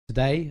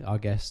Today, our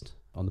guest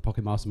on the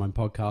Pocket Mastermind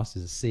podcast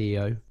is a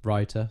CEO,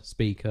 writer,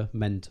 speaker,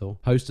 mentor,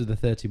 host of the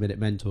 30-Minute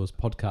Mentors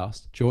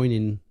podcast,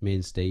 joining me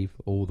and Steve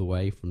all the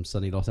way from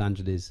sunny Los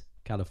Angeles,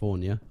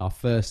 California. Our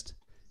first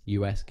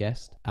US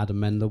guest, Adam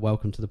Mendler.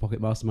 Welcome to the Pocket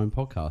Mastermind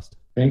podcast.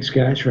 Thanks,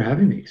 guys, for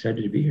having me.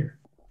 Excited to be here.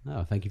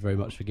 Oh, thank you very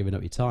much for giving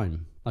up your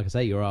time. Like I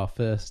say, you're our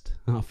first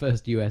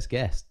US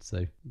guest,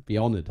 so be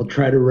honored. I'll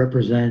try to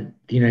represent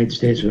the United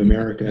States of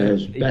America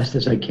as best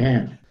as I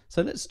can.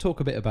 So let's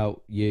talk a bit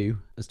about you.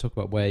 Let's talk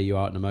about where you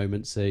are at the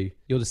moment. So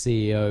you're the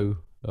CEO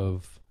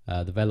of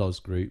the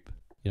Veloz Group.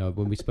 You know,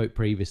 when we spoke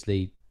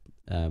previously,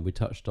 we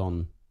touched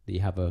on that you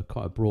have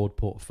quite a broad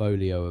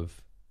portfolio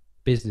of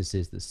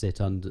businesses that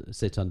sit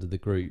under the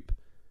group,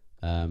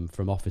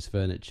 from office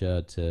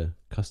furniture to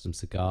custom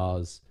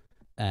cigars,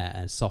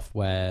 and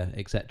software,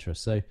 etc.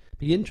 So it'd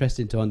be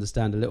interesting to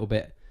understand a little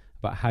bit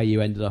about how you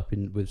ended up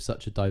with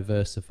such a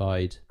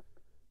diversified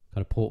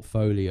kind of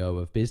portfolio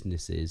of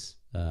businesses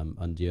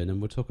under you, and then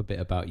we'll talk a bit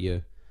about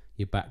your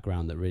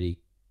background that really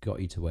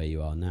got you to where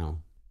you are now.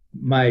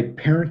 My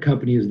parent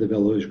company is the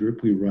Veloz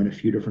Group. We run a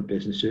few different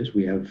businesses.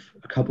 We have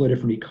a couple of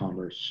different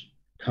e-commerce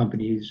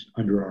companies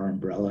under our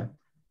umbrella.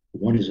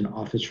 One is an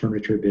office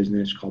furniture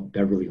business called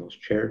Beverly Hills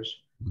Chairs.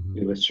 Mm-hmm. We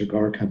have a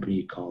cigar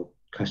company called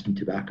Custom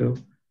Tobacco.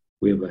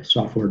 We have a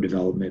software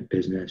development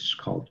business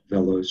called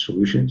Veloz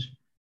Solutions.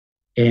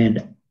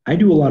 And I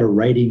do a lot of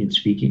writing and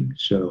speaking.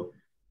 So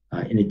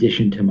in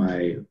addition to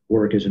my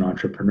work as an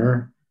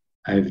entrepreneur,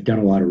 I've done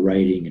a lot of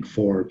writing in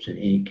Forbes and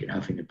Inc. and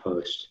Huffington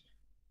Post.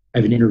 I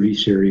have an interview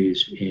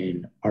series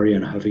in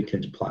Arianna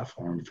Huffington's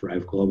platform,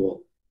 Thrive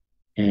Global.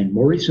 And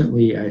more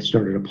recently, I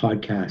started a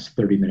podcast,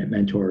 30-Minute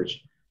Mentors,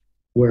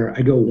 where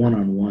I go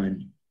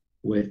one-on-one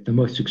with the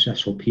most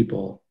successful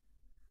people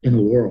in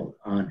the world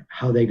on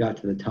how they got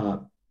to the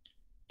top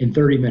in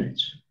 30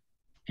 minutes.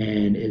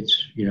 And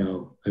it's,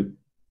 a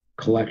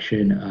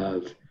collection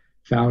of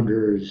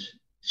founders,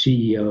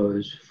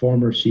 CEOs,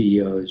 former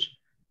CEOs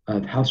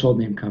of household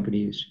name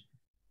companies,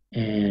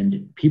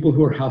 and people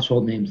who are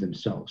household names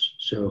themselves.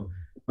 So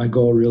my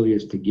goal really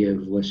is to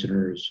give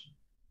listeners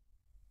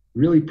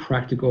really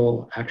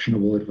practical,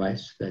 actionable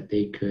advice that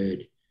they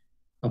could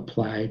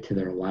apply to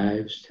their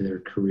lives, to their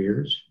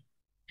careers.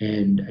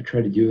 And I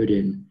try to do it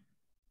in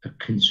a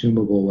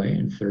consumable way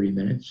in 30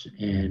 minutes.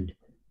 And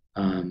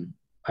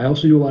I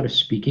also do a lot of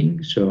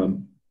speaking. So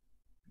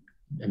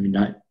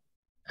not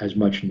as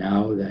much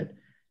now that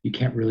you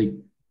can't really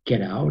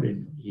get out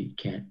and you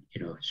can't,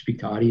 speak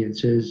to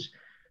audiences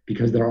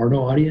because there are no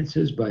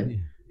audiences. But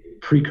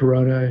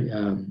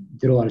pre-corona,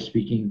 did a lot of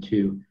speaking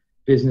to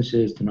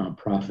businesses, to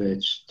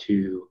nonprofits,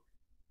 to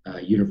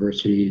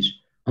universities.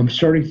 I'm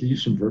starting to do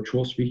some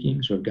virtual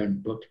speaking. So I've gotten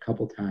booked a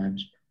couple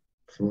times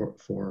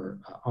for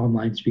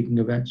online speaking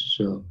events.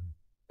 So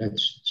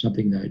that's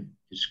something that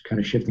is kind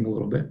of shifting a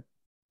little bit.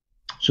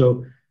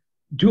 So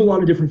do a lot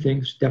of different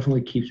things.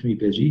 Definitely keeps me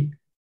busy,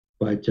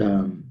 but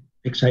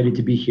excited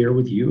to be here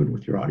with you and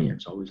with your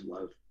audience. Always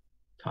love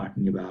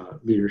talking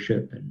about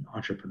leadership and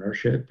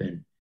entrepreneurship,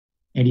 and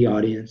any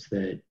audience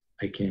that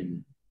I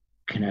can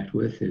connect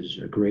with is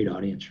a great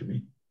audience for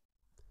me.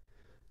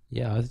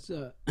 Yeah,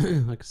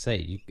 like I say,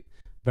 you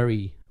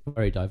very,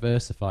 very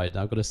diversified.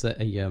 I've got to say,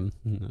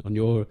 on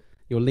your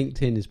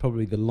LinkedIn is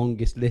probably the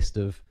longest list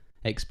of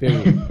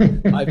experience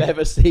I've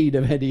ever seen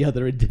of any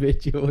other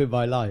individual in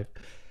my life.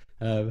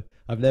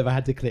 I've never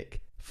had to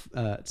click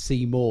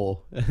see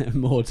more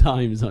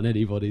times on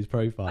anybody's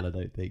profile, I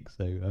don't think.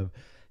 So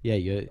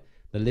the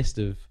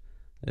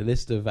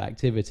list of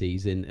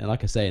activities and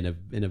like I say,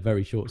 in a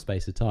very short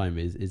space of time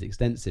is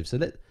extensive. So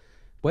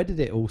where did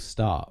it all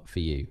start for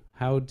you?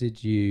 How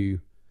did you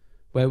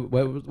what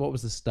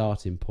was the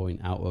starting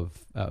point out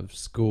of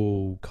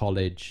school,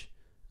 college,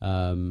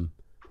 that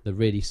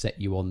really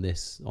set you on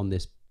this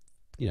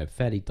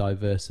fairly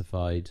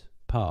diversified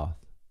path?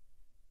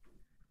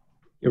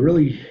 A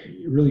really,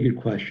 really good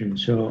question.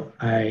 So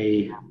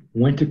I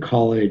went to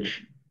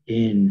college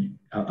I'm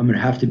going to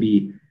have to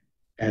be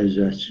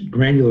as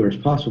granular as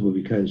possible,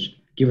 because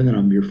given that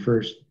I'm your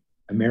first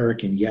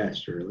American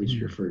guest, or at least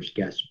your first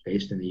guest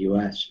based in the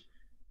US,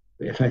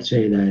 if I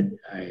say that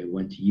I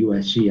went to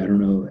USC, I don't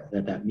know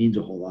that means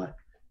a whole lot,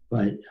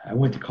 but I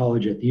went to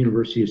college at the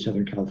University of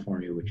Southern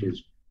California, which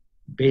is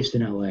based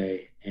in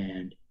LA,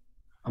 and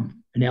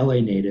I'm an LA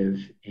native.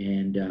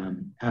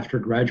 And after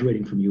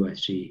graduating from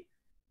USC,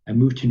 I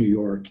moved to New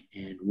York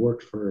and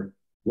worked for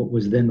what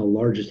was then the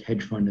largest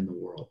hedge fund in the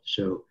world.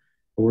 So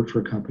I worked for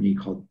a company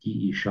called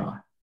D.E. Shaw.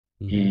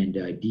 And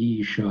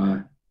D.E. Shaw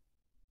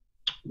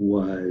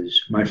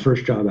was my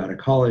first job out of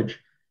college.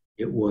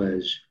 It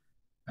was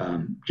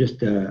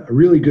just a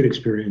really good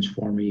experience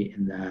for me,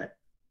 in that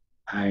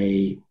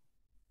I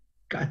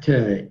got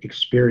to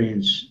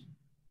experience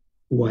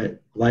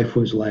what life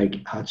was like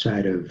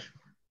outside of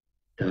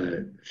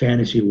the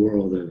fantasy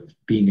world of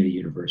being at a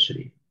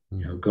university.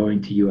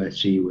 Going to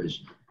USC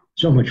was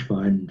so much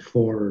fun,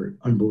 4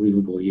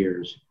 unbelievable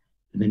years.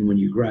 And then when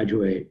you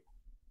graduate,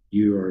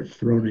 you are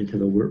thrown into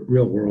the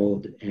real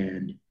world,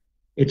 and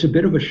it's a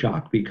bit of a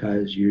shock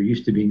because you're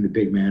used to being the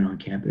big man on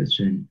campus,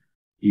 and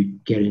you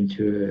get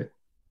into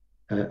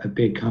a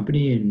big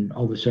company and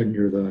all of a sudden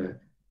you're the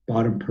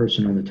bottom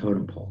person on the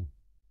totem pole.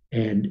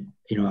 And,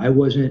 I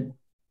wasn't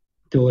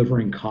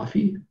delivering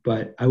coffee,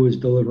 but I was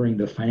delivering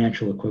the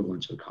financial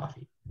equivalence of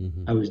coffee.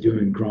 Mm-hmm. I was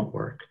doing grunt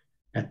work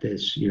at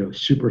this,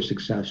 super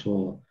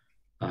successful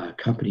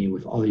company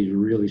with all these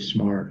really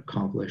smart,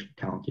 accomplished,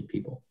 talented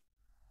people.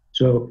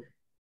 So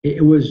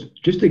it was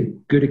just a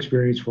good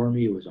experience for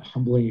me. It was a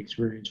humbling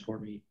experience for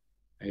me.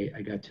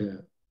 I got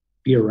to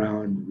be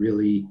around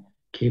really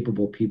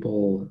capable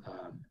people.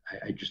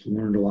 I just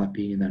learned a lot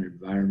being in that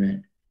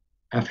environment.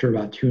 After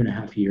about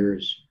 2.5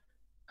 years,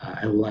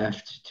 I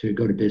left to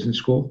go to business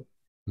school.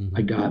 Mm-hmm.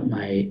 I got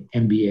my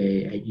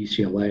MBA at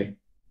UCLA,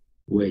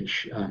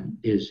 which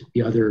is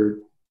the other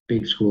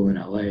big school in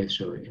LA.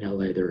 So in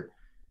LA, there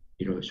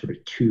are, sort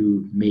of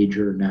two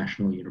major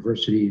national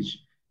universities,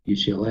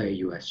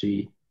 UCLA,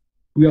 USC.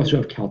 We also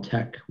have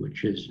Caltech,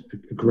 which is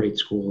a great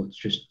school. It's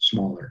just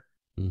smaller.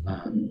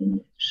 Mm-hmm.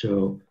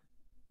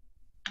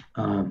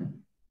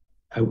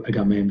 I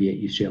got my MBA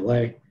at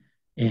UCLA.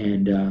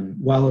 And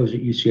while I was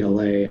at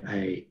UCLA,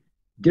 I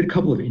did a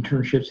couple of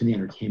internships in the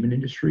entertainment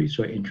industry.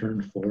 So I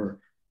interned for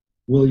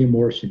William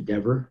Morris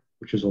Endeavor,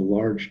 which is a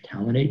large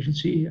talent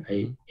agency.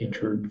 I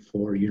interned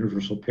for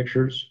Universal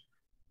Pictures,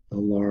 a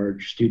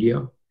large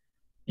studio.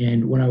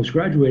 And when I was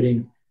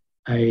graduating,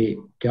 I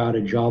got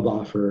a job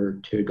offer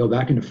to go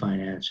back into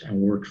finance and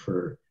worked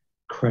for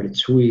Credit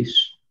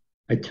Suisse.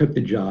 I took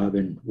the job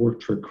and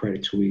worked for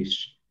Credit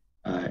Suisse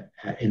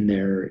in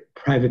their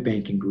private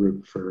banking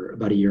group for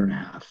about 1.5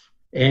 years.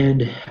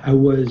 And I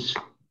was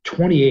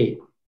 28,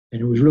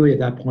 and it was really at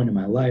that point in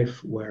my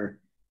life where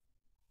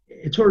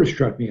it sort of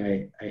struck me.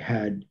 I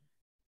had,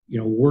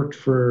 worked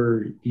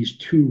for these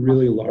two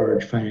really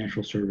large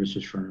financial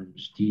services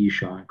firms, D.E.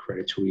 Shaw and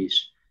Credit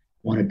Suisse,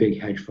 one a big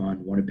hedge fund,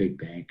 one a big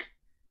bank.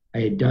 I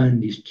had done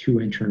these two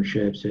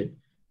internships at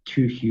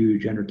two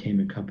huge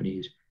entertainment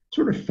companies.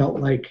 Sort of felt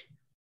like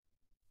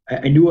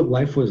I knew what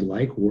life was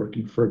like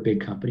working for a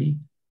big company,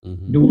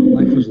 Mm-hmm. knew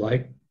what life was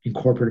like in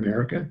corporate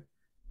America.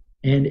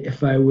 And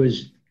if I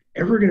was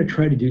ever going to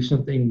try to do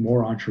something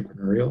more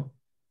entrepreneurial,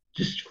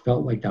 just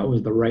felt like that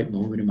was the right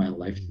moment in my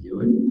life to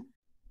do it.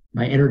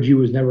 My energy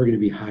was never going to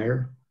be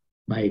higher.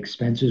 My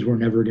expenses were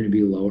never going to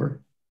be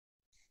lower.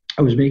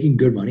 I was making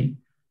good money,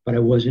 but I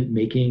wasn't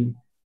making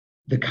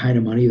the kind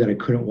of money that I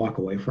couldn't walk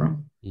away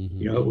from.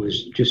 Mm-hmm. It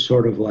was just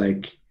sort of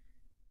like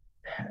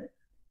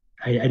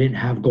I didn't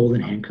have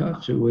golden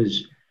handcuffs. It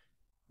was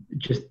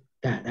just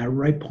that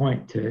right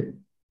point to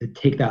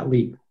take that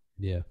leap.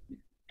 Yeah.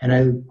 And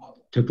I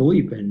took the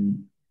leap,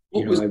 and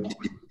I've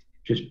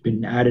just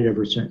been at it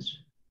ever since.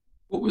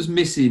 What was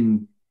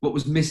missing? What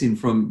was missing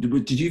from?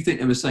 Did you think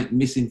there was something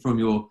missing from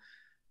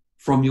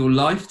your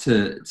life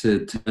to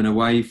turn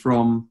away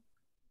from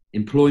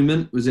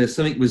employment? Was there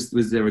something?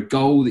 Was there a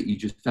goal that you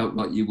just felt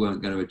like you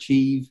weren't going to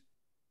achieve?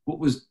 What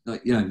was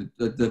like?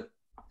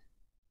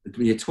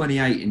 When you're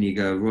 28 and you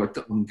go, right,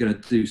 I'm going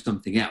to do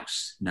something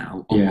else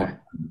now. Yeah.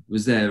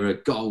 Was there a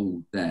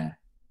goal there?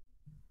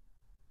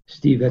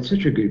 Steve, that's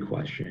such a good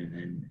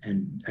question,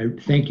 and I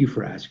thank you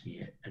for asking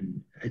it.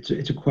 And it's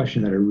a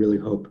question that I really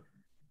hope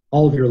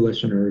all of your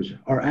listeners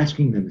are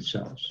asking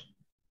themselves,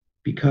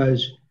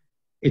 because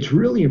it's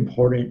really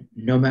important,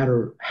 no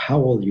matter how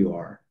old you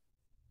are,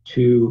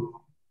 to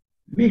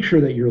make sure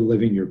that you're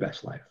living your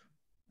best life.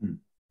 Mm.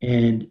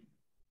 And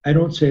I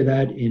don't say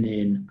that in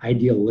an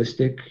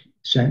idealistic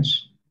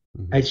sense.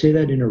 Mm-hmm. I say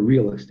that in a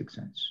realistic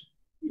sense.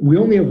 We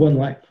only have one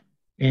life,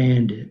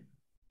 and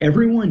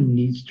everyone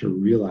needs to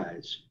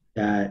realize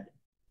that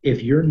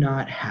if you're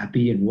not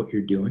happy in what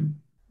you're doing,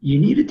 you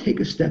need to take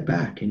a step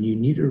back and you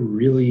need to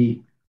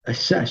really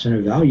assess and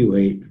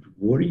evaluate,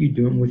 what are you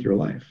doing with your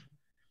life?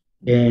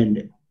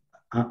 And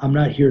I'm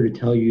not here to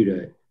tell you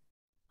to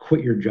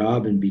quit your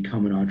job and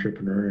become an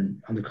entrepreneur.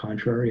 And on the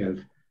contrary,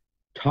 I've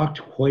talked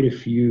to quite a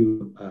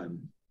few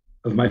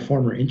of my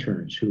former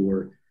interns who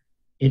were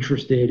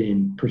interested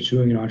in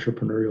pursuing an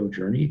entrepreneurial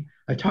journey.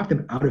 I talked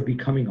them out of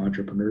becoming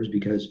entrepreneurs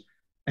because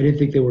I didn't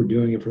think they were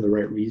doing it for the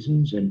right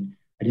reasons. And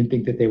I didn't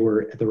think that they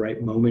were at the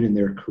right moment in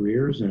their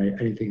careers. And I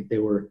didn't think they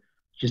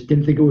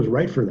didn't think it was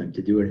right for them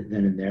to do it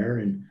then and there.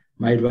 And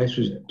my advice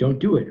was, don't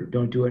do it, or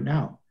don't do it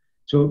now.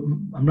 So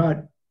I'm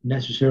not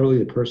necessarily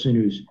the person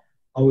who's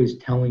always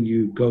telling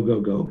you go, go,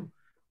 go.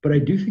 But I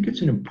do think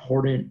it's an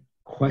important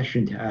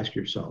question to ask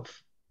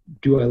yourself.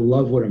 Do I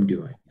love what I'm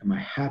doing? Am I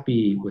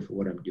happy with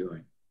what I'm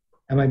doing?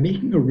 Am I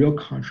making a real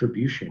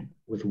contribution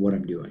with what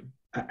I'm doing?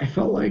 I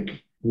felt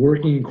like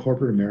working in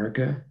corporate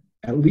America,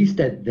 at least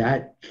at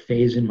that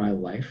phase in my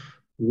life,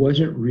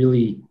 wasn't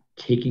really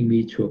taking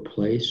me to a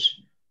place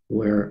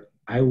where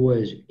I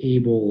was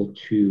able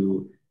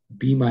to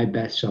be my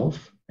best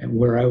self and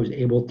where I was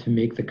able to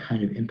make the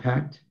kind of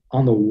impact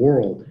on the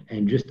world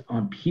and just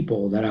on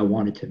people that I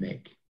wanted to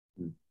make.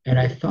 And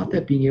I thought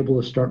that being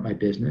able to start my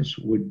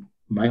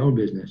own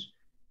business,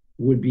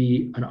 would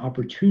be an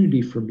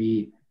opportunity for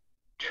me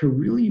to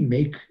really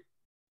make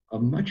a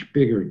much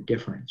bigger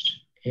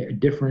difference, a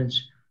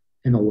difference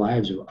in the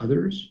lives of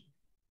others,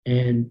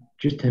 and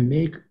just to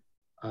make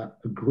a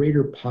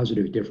greater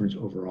positive difference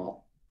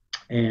overall.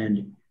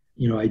 And,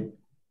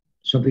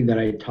 something that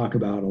I talk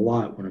about a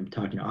lot when I'm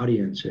talking to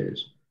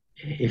audiences,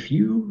 if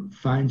you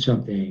find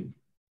something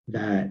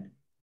that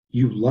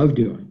you love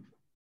doing,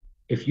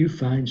 if you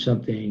find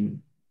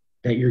something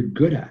that you're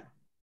good at,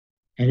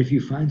 and if you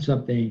find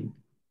something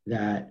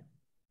that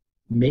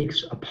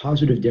makes a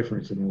positive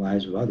difference in the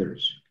lives of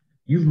others,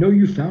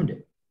 you found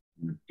it.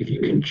 If you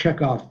can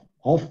check off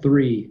all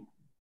three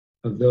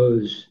of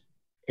those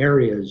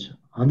areas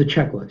on the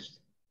checklist,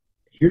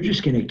 you're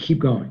just going to keep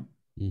going.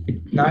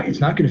 Mm-hmm. It's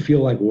not going to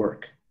feel like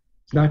work.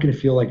 It's not going to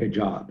feel like a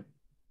job.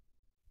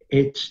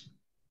 It's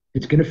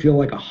going to feel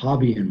like a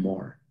hobby and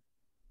more.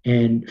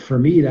 And for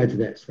me, that's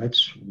this.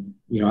 That's,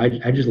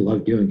 I just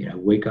love doing it. I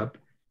wake up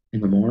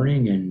in the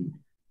morning and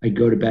I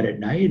go to bed at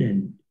night,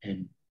 and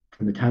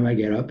from the time I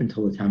get up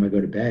until the time I go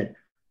to bed,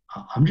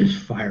 I'm just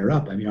fired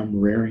up. I mean, I'm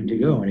raring to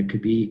go. And it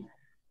could be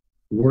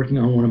working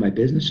on one of my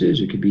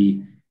businesses. It could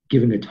be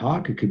giving a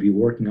talk. It could be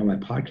working on my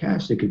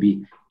podcast. It could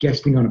be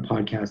guesting on a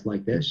podcast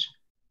like this.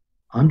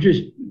 I'm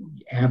just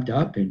amped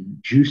up and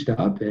juiced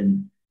up,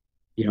 and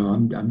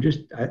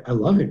I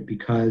love it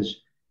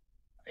because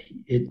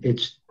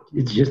it's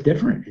just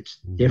different. It's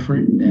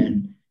different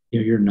than,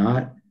 you're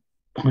not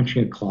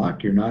punching a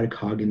clock. You're not a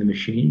cog in the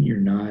machine. You're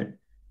not,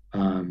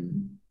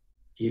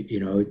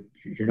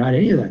 you're not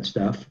any of that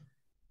stuff.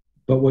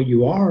 But what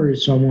you are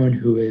is someone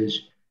who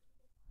is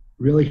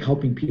really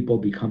helping people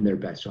become their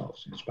best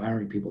selves,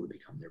 inspiring people to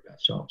become their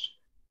best selves.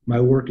 My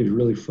work is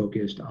really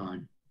focused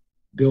on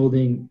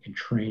building and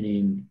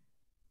training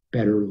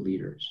better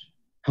leaders,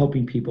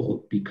 helping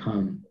people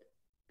become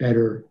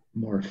better,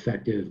 more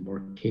effective,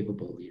 more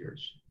capable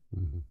leaders.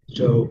 Mm-hmm.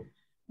 So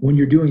when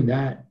you're doing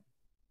that,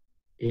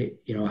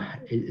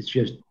 it's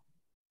just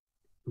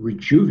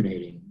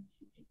rejuvenating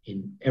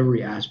in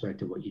every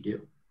aspect of what you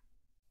do.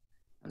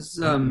 Has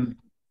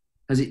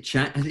it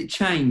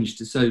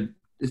changed? So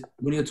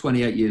when you're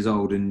 28 years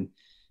old and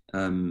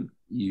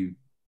you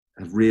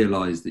have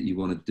realized that you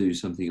want to do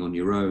something on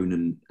your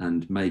own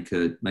and make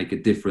a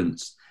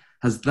difference,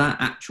 has that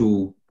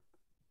actual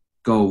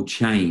goal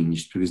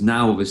changed? Because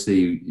now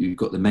obviously you've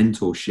got the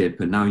mentorship,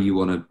 and now you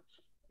want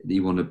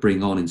to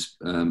bring on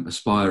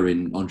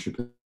aspiring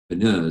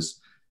entrepreneurs.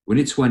 When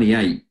you're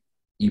 28,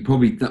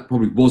 that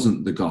probably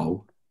wasn't the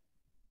goal.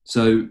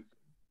 So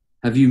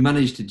have you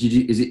managed to,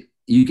 are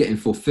you getting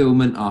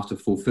fulfillment after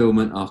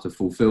fulfillment after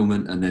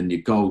fulfillment, and then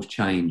your goals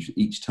change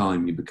each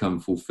time you become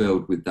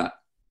fulfilled with that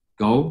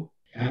goal?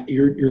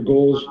 Your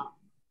goals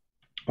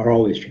are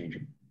always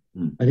changing.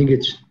 I think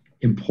it's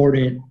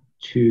important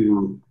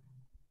to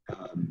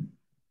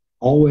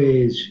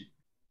always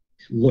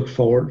look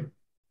forward,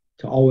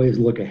 to always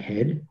look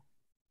ahead,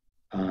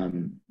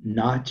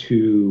 not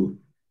to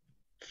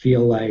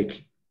feel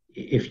like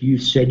if you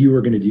said you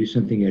were going to do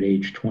something at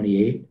age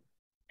 28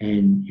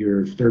 and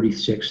you're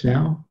 36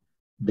 now,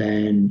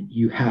 then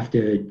you have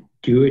to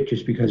do it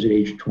just because at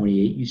age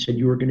 28 you said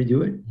you were going to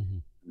do it.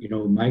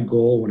 Mm-hmm. My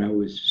goal when I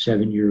was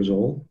 7 years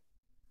old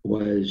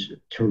was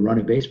to run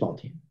a baseball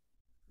team.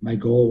 My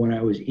goal when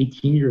I was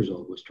 18 years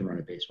old was to run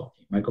a baseball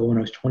team. My goal when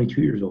I was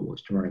 22 years old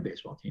was to run a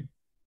baseball team.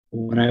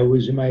 When I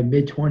was in my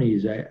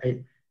mid-20s,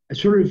 I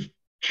sort of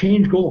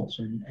changed goals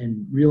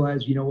and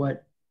realized,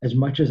 what, as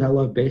much as I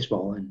love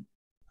baseball, and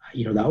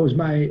that was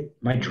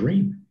my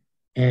dream.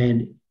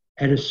 And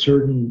at a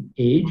certain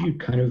age, you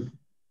kind of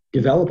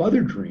develop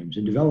other dreams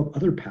and develop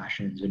other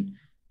passions and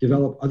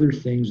develop other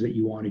things that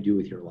you want to do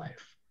with your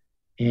life.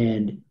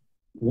 And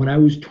when I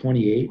was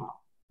 28,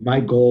 my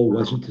goal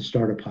wasn't to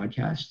start a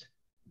podcast.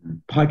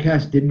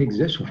 Podcast didn't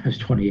exist when I was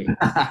 28.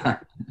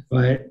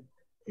 But,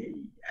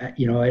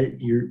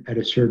 you're at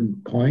a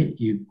certain point,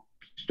 you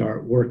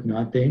start working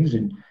on things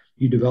and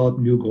you develop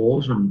new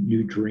goals and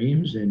new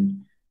dreams.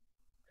 And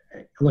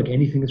look,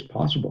 anything is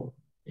possible.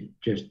 It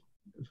just,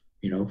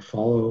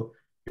 follow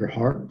your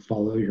heart,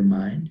 follow your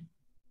mind,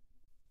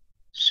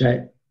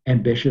 set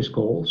ambitious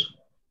goals,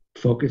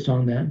 focus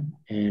on them,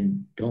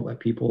 and don't let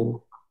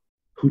people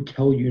who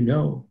tell you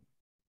no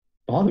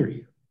bother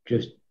you.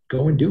 Just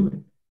go and do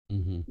it.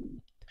 Mm-hmm.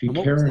 If you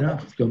care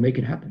enough, you'll make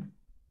it happen.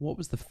 What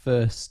was the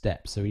first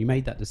step? So you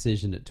made that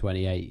decision at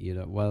 28,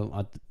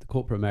 the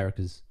corporate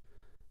America's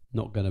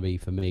not going to be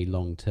for me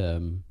long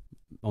term.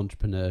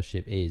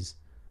 Entrepreneurship is.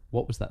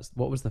 What was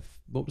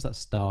that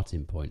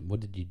starting point? What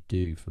did you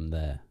do from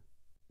there?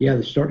 Yeah,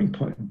 the starting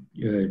point,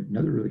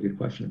 another really good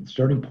question. The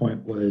starting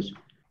point was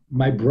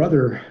my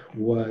brother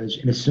was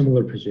in a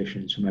similar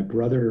position. So my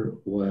brother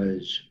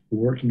was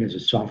working as a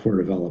software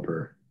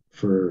developer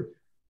for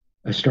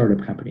a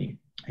startup company.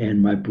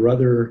 And my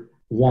brother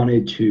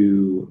wanted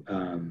to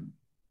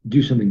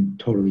do something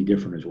totally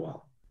different as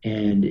well.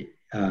 And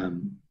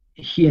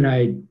he and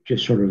I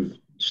just sort of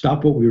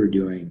stopped what we were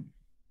doing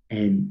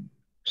and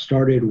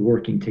started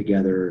working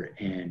together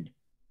and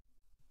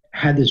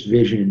had this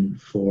vision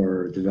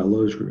for the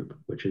Veloz Group,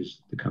 which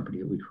is the company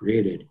that we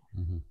created.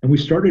 Mm-hmm. And we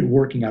started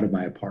working out of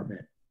my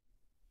apartment.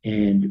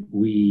 And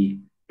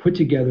we put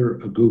together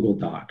a Google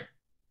Doc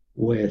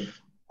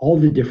with all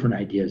the different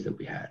ideas that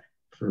we had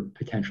for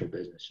potential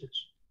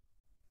businesses.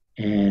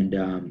 And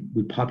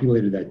we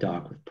populated that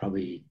doc with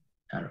probably,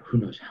 I don't know, who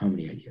knows how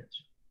many ideas.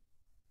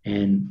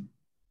 And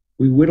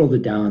we whittled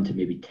it down to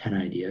maybe 10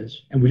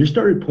 ideas, and we just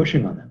started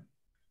pushing on them.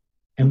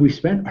 And we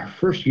spent our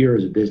first year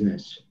as a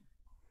business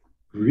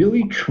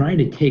really trying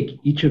to take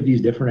each of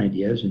these different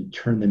ideas and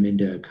turn them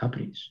into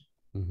companies.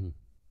 Mm-hmm.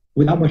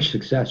 Without much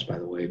success, by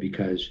the way,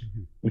 because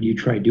when you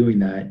try doing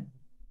that,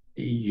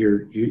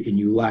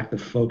 you lack the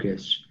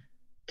focus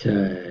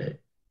to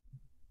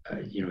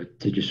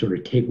to just sort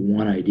of take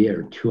one idea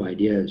or two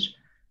ideas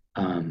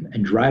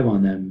and drive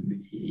on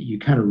them. You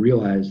kind of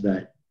realize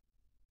that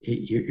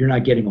you're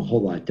not getting a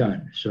whole lot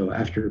done. So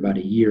after about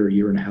a year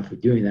and a half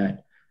of doing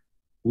that,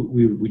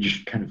 we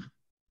just kind of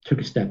took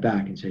a step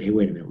back and said, hey,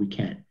 wait a minute, we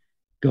can't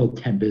build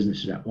 10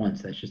 businesses at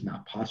once. That's just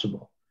not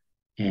possible.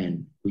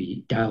 And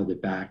we dialed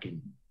it back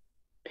and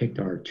picked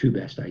our two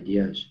best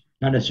ideas,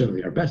 not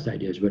necessarily our best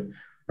ideas, but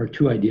our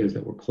two ideas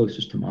that were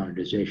closest to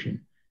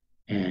monetization,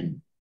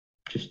 and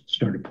just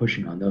started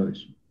pushing on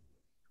those.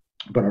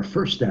 But our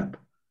first step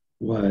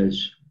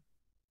was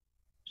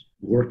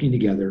working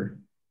together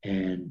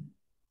and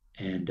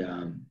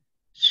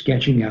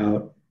sketching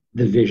out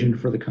the vision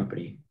for the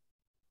company.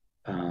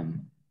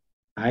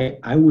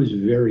 I was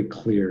very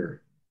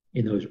clear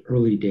in those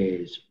early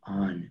days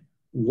on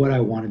what I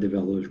wanted the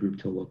Veloz Group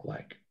to look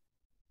like.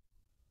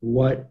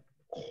 What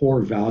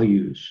core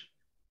values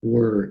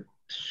were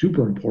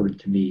super important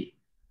to me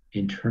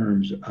in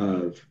terms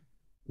of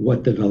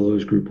what the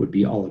Veloz Group would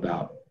be all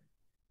about,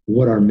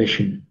 what our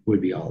mission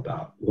would be all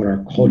about, what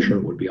our culture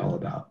would be all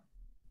about,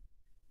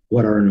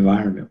 what our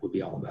environment would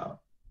be all about.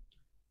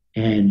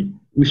 And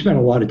we spent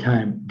a lot of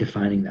time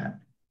defining that.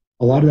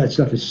 A lot of that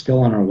stuff is still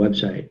on our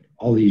website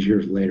all these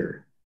years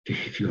later.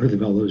 If you go to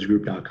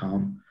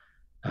thevelozgroup.com,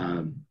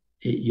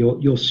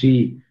 you'll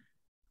see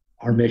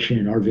our mission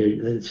and our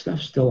vision. That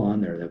stuff's still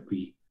on there that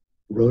we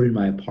wrote in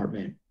my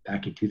apartment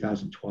back in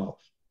 2012.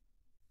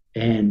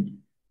 And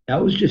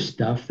that was just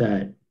stuff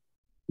that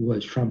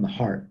was from the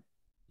heart.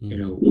 You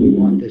know, we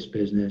want this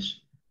business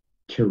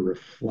to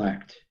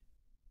reflect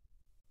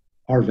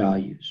our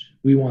values.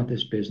 We want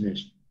this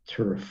business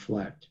to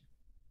reflect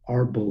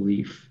our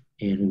belief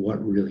in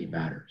what really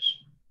matters.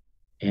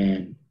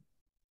 And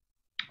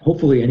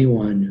hopefully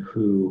anyone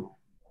who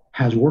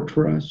has worked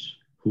for us,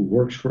 who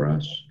works for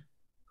us,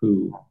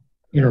 who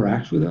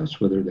interacts with us,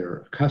 whether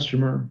they're a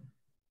customer,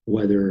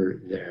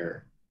 whether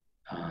they're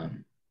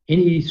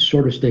any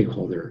sort of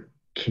stakeholder,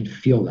 can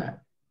feel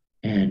that.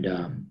 And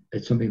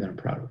it's something that I'm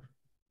proud of.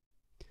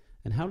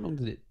 And how long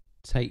did it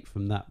take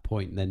from that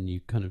point? Then you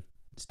kind of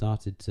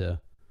started to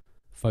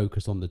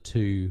focus on the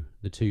two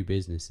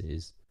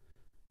businesses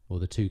or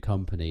the two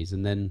companies,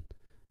 and then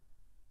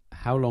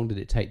how long did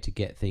it take to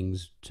get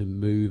things to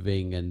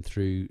moving and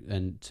through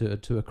and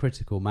to a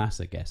critical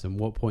mass, I guess? And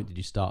what point did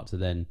you start to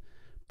then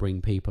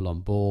bring people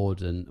on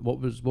board? And what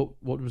was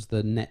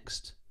the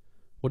next?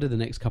 What did the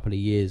next couple of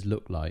years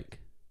look like?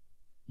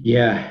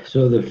 Yeah,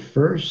 so the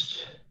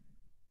first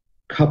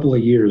couple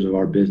of years of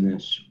our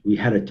business, we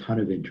had a ton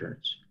of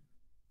interns.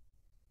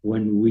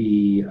 When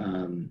we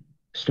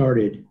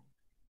started,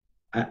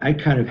 I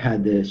kind of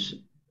had this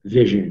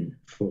vision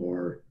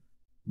for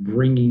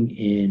bringing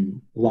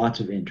in lots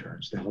of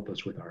interns to help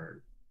us with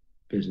our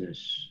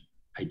business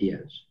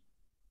ideas.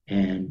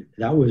 And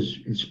that was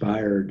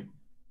inspired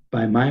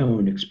by my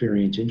own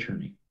experience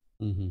interning.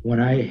 Mm-hmm. When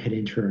I had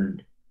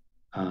interned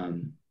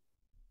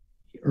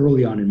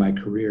early on in my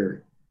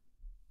career,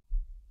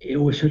 it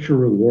was such a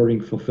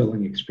rewarding,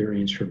 fulfilling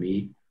experience for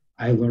me.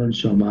 I learned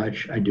so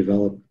much. I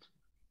developed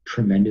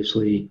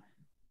tremendously.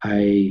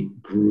 I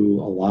grew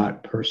a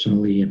lot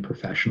personally and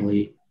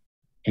professionally.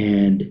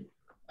 And,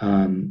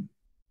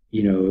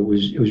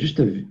 it was just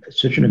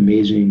such an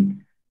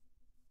amazing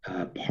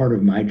part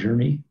of my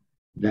journey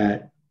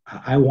that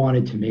I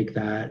wanted to make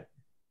that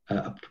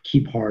a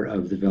key part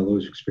of the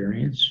Veloz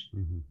experience.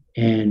 Mm-hmm.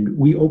 And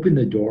we opened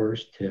the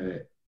doors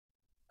to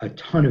a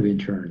ton of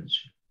interns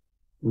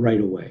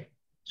right away.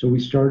 So we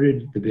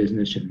started the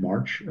business in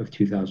March of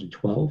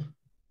 2012,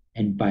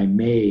 and by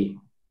May,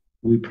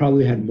 we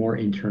probably had more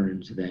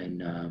interns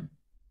than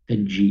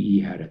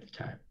GE had at the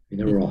time. I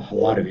mean, there were a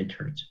lot of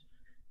interns.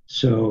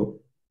 So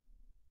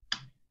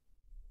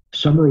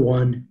summer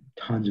one,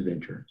 tons of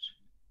interns.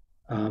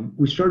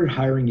 We started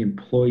hiring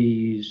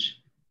employees.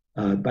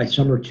 By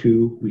summer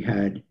two, we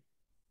had,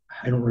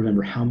 I don't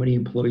remember how many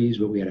employees,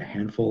 but we had a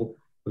handful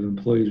of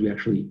employees. We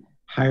actually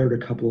hired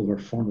a couple of our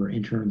former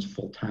interns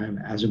full-time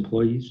as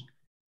employees.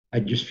 I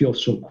just feel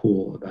so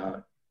cool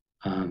about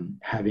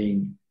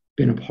having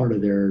been a part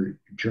of their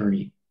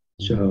journey.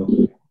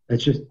 So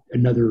that's just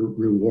another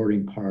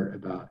rewarding part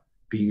about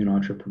being an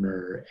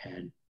entrepreneur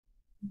and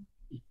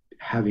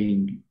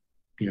having,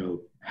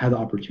 had the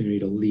opportunity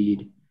to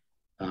lead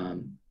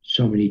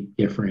so many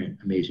different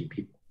amazing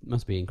people. It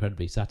must be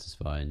incredibly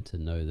satisfying to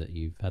know that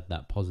you've had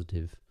that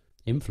positive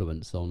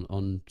influence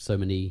on so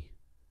many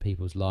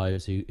people's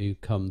lives who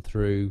come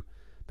through,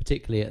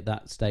 particularly at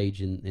that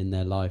stage in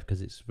their life,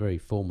 because it's very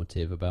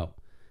formative about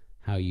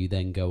how you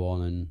then go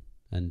on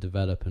and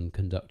develop and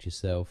conduct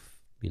yourself,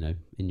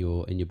 in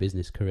your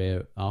business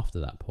career after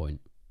that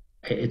point?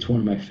 It's one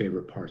of my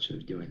favorite parts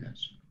of doing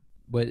this.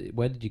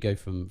 Where did you go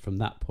from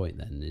that point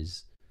then?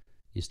 Is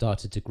you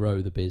started to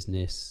grow the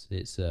business,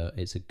 it's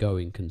a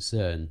going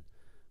concern.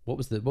 What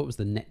was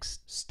the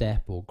next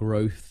step or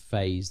growth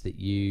phase that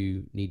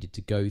you needed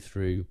to go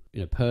through,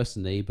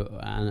 personally,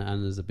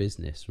 and as a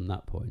business from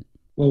that point?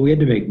 Well, we had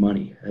to make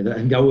money,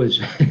 and that was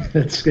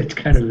that's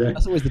kind of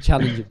that's always the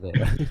challenge of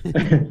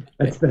it.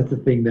 that's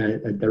the thing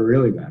that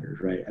really matters,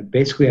 right?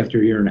 Basically,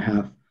 after a year and a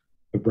half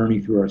of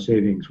burning through our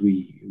savings,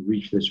 we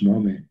reached this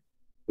moment.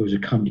 It was a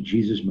come to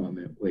Jesus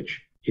moment,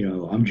 which,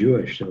 I'm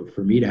Jewish, so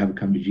for me to have a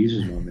come to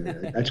Jesus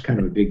moment, that's kind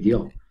of a big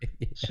deal.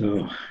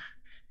 So,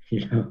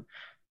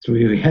 so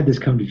we had this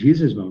come to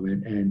Jesus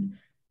moment, and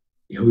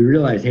we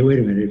realized, hey, wait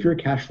a minute, if you're a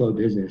cash flow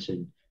business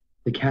and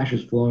the cash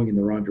is flowing in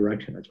the wrong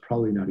direction, that's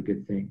probably not a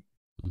good thing.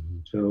 Mm-hmm.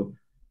 So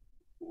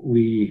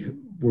we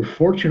were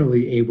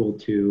fortunately able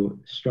to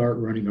start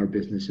running our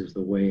businesses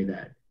the way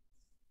that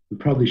we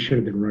probably should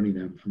have been running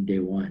them from day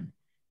one.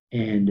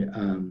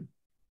 And,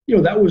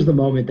 that was the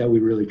moment that we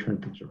really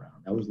turned things around.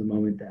 That was the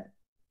moment that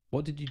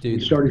what did you do? We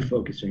started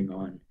focusing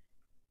on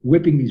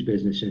whipping these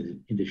businesses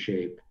into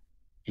shape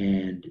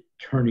and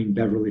turning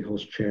Beverly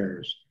Hills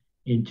Chairs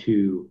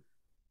into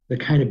the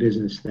kind of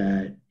business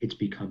that it's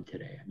become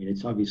today. I mean,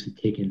 it's obviously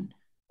taken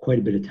quite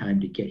a bit of time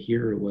to get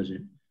here. It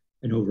wasn't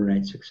an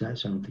overnight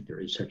success. I don't think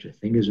there is such a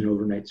thing as an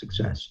overnight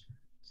success.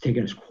 It's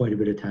taken us quite a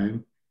bit of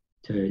time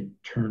to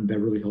turn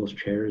Beverly Hills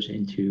Chairs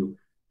into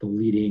the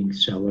leading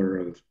seller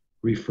of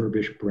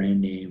refurbished brand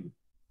name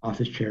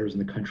office chairs in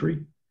the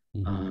country.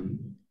 Mm-hmm.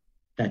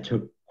 That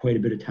took quite a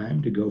bit of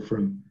time to go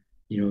from,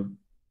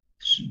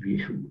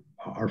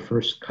 our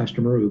first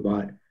customer who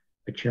bought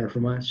a chair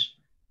from us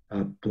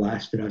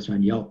blasted us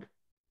on Yelp.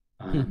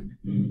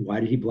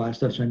 Why did he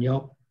blast us on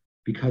Yelp?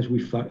 Because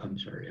I'm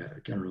sorry, I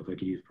don't know if I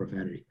could use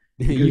profanity.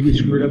 Because we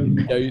screwed up.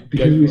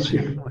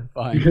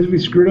 Because we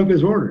screwed up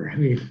his order. I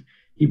mean,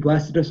 he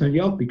blasted us on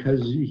Yelp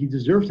because he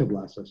deserved to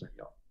blast us on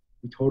Yelp.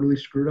 We totally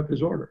screwed up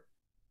his order.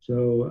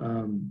 So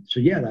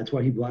yeah, that's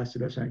why he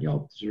blasted us on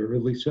Yelp,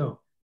 deservedly so.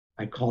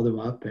 I called him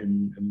up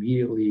and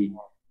immediately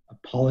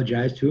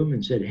apologized to him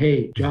and said,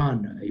 "Hey,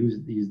 John,"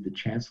 he's the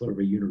chancellor of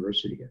a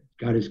university.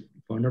 Got his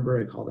phone number.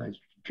 I called him,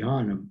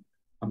 "John,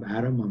 I'm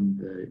Adam. I'm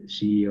the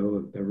CEO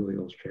of Beverly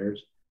Hills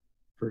Chairs.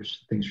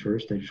 First things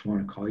first, I just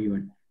want to call you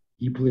and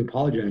deeply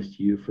apologize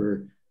to you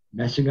for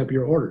messing up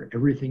your order.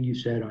 Everything you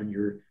said on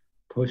your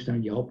post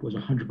on Yelp was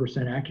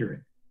 100%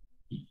 accurate.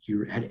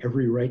 You had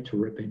every right to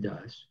rip into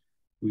us.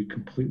 We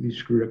completely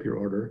screwed up your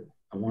order.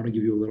 I want to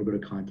give you a little bit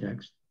of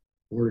context.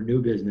 We're a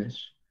new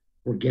business.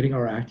 We're getting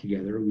our act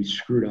together. We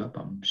screwed up.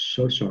 I'm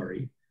so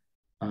sorry.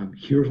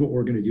 Here's what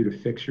we're going to do to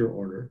fix your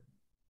order.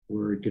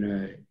 We're going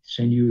to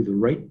send you the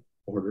right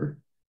order.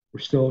 We're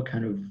still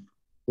kind of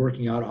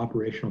working out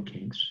operational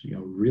kinks,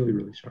 really,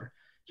 really sorry."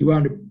 He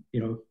wound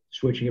up,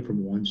 switching it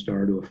from 1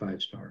 star to a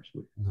 5 star. So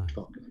it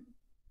felt good.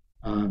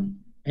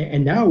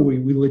 And now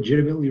we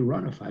legitimately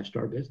run a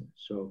 5-star business.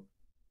 So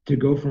to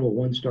go from a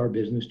 1-star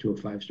business to a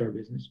 5-star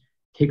business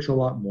takes a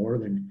lot more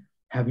than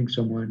having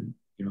someone,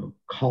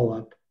 call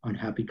up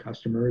unhappy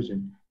customers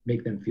and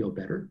make them feel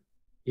better.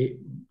 It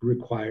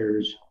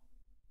requires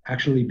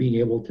actually being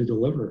able to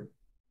deliver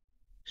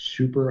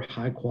super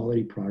high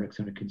quality products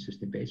on a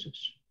consistent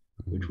basis,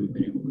 which we've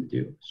been able to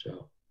do.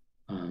 So,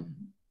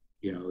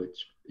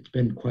 it's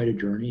been quite a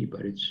journey,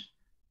 but it's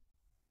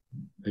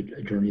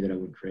a journey that I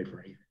wouldn't trade for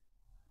anything.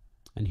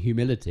 And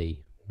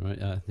humility,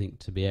 right? I think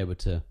to be able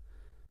to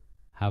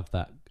have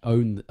that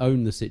own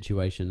the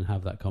situation,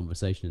 have that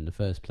conversation in the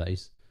first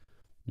place.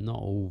 Not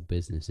all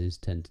businesses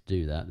tend to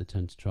do that. They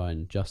tend to try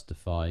and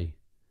justify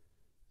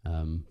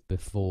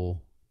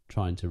before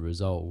trying to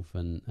resolve,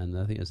 and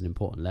I think that's an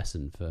important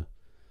lesson for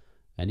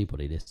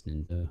anybody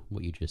listening to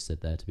what you just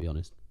said there, to be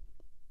honest.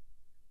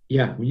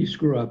 Yeah, when you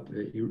screw up,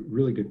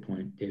 really good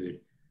point, David.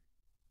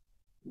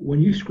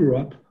 When you screw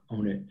up,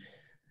 own it.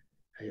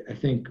 I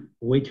think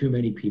way too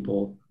many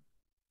people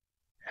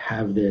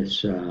have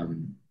this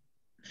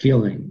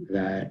feeling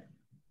that,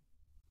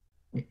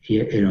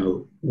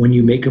 when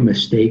you make a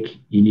mistake,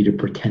 you need to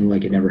pretend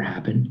like it never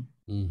happened,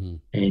 mm-hmm.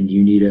 and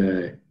you need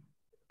to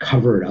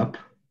cover it up.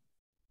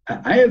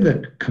 I have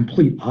the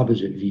complete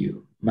opposite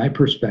view. My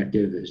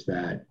perspective is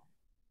that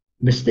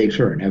mistakes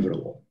are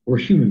inevitable. We're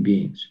human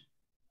beings.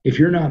 If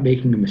you're not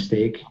making a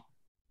mistake,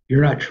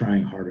 you're not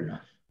trying hard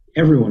enough.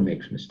 Everyone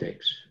makes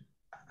mistakes.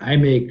 I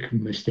make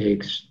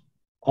mistakes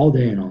all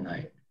day and all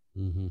night.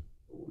 Mm-hmm.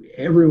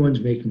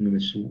 Everyone's making a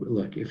mistake.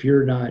 Look, if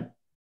you're not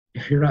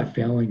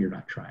failing, you're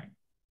not trying.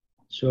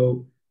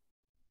 So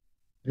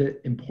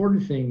the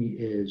important thing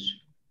is,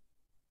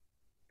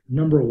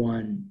 number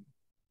one,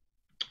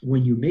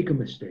 when you make a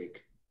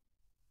mistake,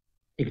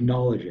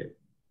 acknowledge it.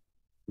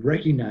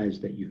 Recognize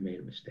that you've made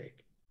a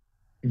mistake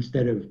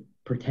instead of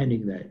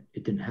pretending that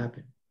it didn't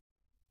happen.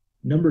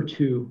 Number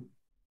two,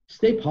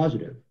 stay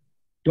positive.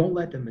 Don't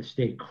let the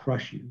mistake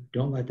crush you.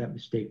 Don't let that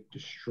mistake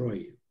destroy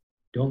you.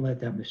 Don't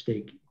let that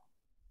mistake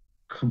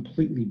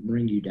completely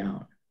bring you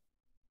down.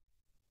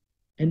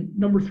 And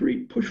number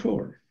three, push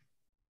forward.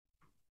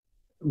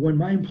 When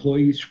my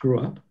employees screw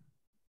up,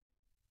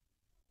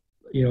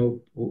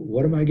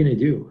 what am I going to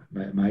do?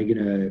 Am I going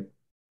to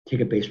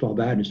take a baseball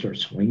bat and start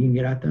swinging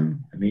it at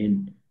them? I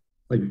mean,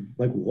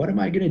 what am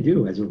I going to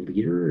do as a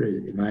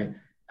leader?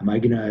 Am I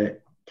going to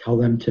tell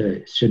them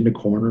to sit in a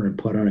corner and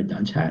put on a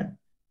dunce hat?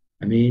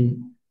 I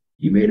mean,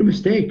 you made a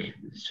mistake.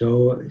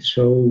 So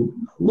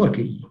look,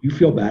 you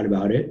feel bad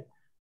about it.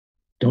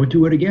 Don't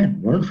do it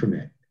again. Learn from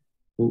it.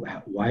 Well,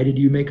 why did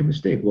you make a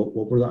mistake? What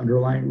were the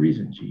underlying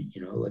reasons?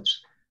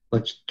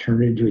 Let's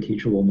turn it into a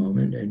teachable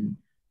moment, and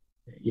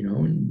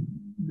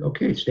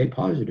okay, stay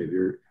positive.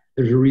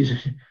 There's a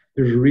reason.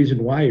 There's a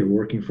reason why you're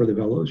working for the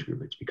Veloz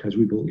Group. It's because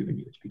we believe in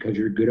you. It's because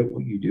you're good at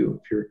what you do.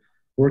 If you're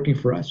working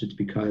for us, it's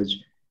because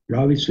you're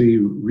obviously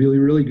really,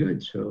 really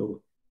good.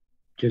 So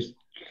just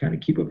kind of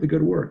keep up the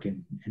good work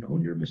and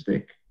own your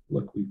mistake.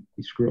 Look, we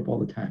screw up all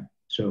the time.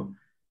 So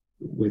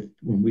when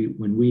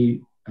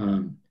we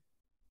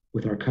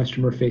with our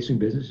customer facing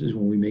businesses,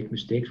 when we make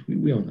mistakes,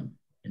 we own them.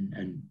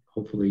 And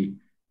hopefully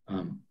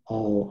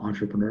all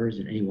entrepreneurs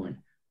and anyone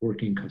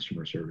working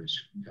customer service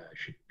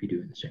should be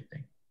doing the same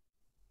thing.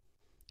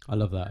 I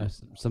love that.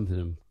 It's something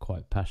I'm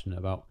quite passionate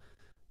about.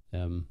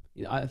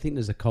 I think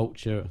there's a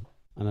culture,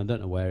 and I don't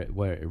know where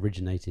it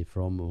originated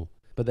from,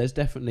 but there's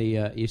definitely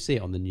you see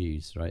it on the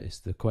news, right? It's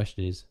the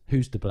question is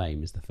who's to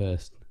blame is the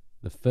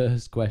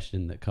first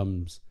question that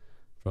comes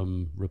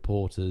from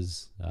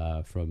reporters,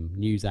 from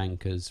news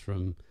anchors,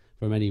 from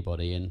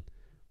anybody, and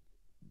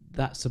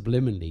that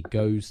subliminally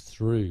goes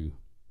through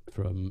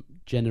from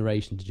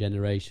generation to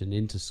generation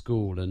into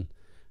school, and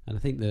I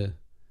think the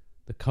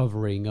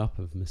covering up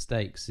of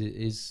mistakes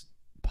is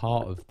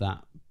part of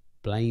that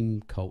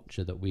blame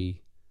culture that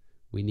we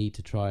need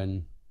to try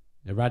and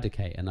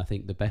eradicate. And I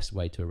think the best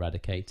way to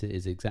eradicate it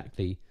is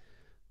exactly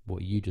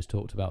what you just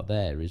talked about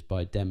there, is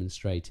by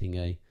demonstrating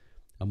a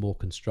more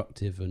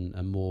constructive and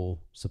a more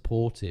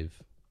supportive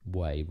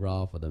way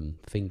rather than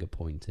finger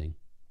pointing.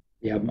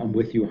 Yeah, I'm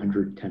with you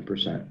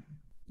 110%.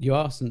 You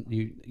asked, and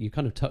you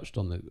kind of touched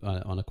on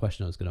on a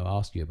question I was going to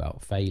ask you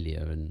about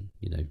failure, and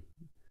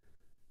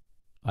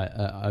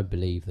I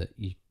believe that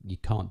you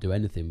can't do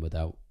anything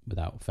without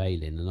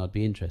failing, and I'd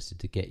be interested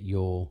to get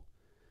your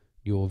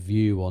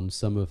view on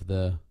some of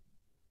the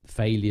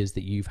failures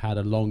that you've had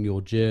along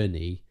your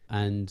journey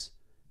and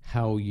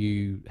how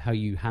you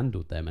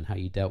handled them and how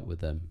you dealt with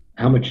them.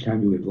 How much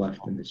time do we have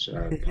left in this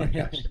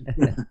podcast?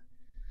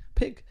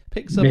 Pick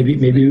some.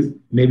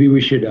 Maybe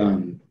we should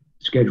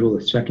schedule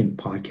a second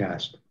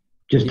podcast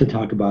just to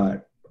talk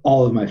about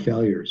all of my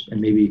failures,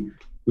 and maybe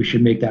we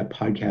should make that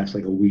podcast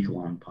like a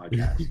week-long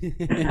podcast,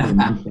 a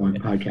month-long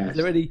podcast.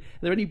 Are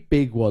there any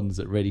big ones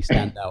that really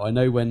stand out? I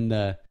know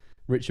when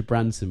Richard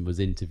Branson was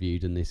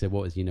interviewed, and they said,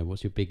 "What's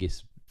your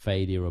biggest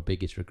failure or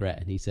biggest regret?"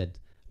 And he said,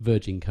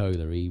 "Virgin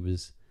Cola." He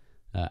was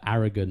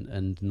arrogant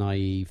and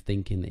naive,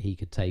 thinking that he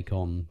could take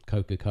on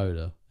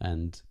Coca-Cola,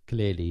 and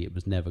clearly it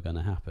was never going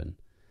to happen.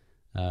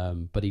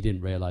 But he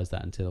didn't realize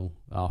that until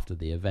after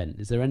the event.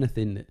 Is there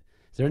anything that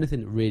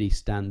really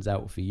stands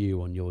out for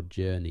you on your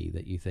journey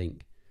that you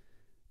think,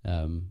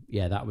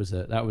 that was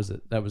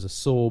a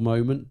sore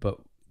moment, but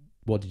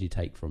what did you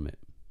take from it?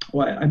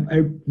 Well,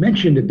 I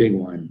mentioned a big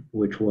one,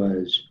 which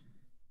was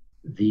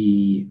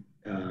the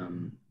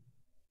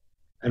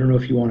I don't know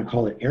if you want to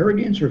call it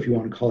arrogance or if you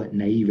want to call it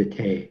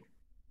naivete.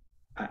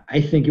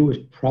 I think it was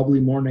probably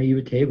more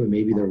naivete, but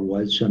maybe there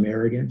was some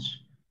arrogance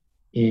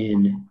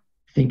in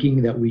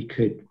thinking that we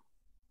could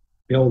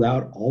build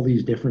out all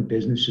these different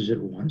businesses at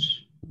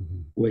once,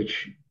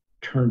 which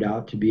turned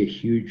out to be a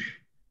huge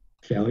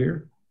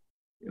failure.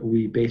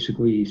 We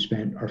basically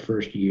spent our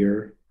first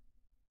year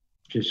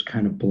just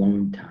kind of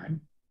blowing time.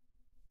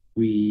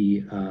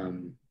 We,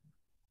 I'll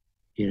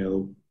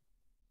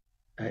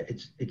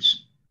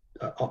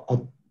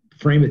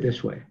frame it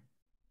this way.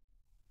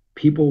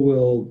 People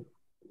will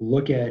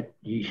look at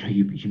you.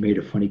 You made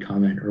a funny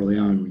comment early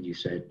on when you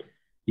said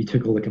you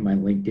took a look at my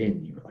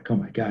LinkedIn. You were like, "Oh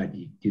my God,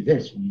 you do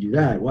this and you do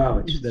that. Wow,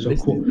 it's so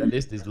cool." The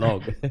list is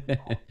long.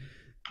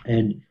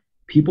 And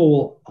people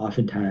will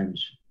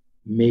oftentimes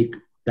make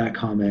that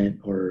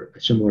comment or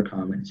a similar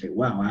comment and say,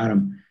 "Wow,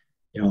 Adam,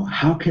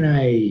 how can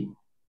I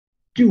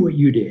do what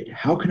you did?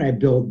 How can I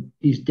build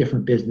these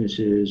different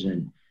businesses?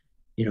 And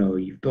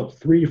you've built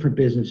 3 different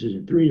businesses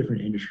in 3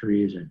 different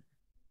industries, and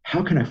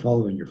how can I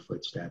follow in your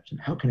footsteps? And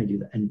how can I do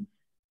that?" And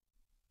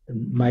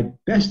my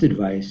best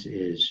advice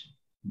is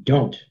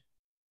don't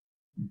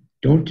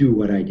do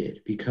what I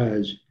did,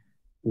 because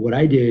what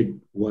I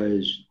did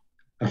was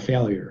a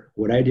failure.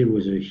 What I did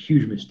was a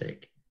huge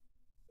mistake.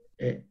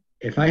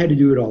 If I had to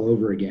do it all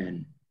over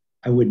again,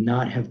 I would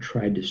not have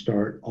tried to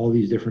start all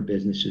these different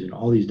businesses in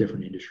all these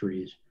different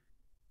industries.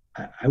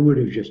 I would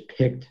have just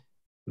picked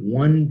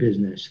one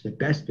business, the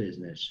best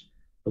business,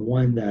 the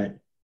one that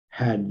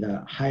had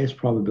the highest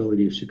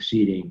probability of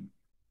succeeding,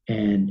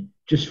 and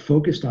just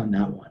focused on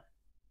that one.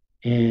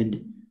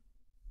 And,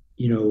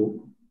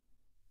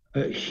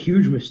 a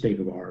huge mistake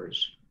of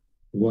ours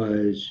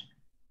was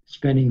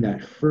spending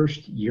that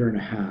first year and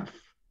a half,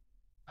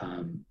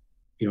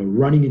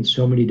 running in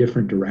so many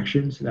different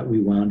directions that we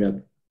wound up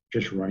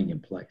just running in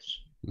place.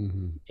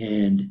 Mm-hmm.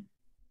 And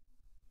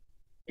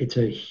it's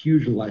a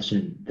huge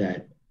lesson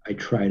that I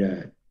try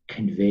to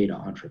convey to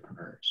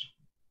entrepreneurs.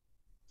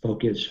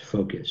 Focus,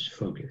 focus,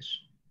 focus.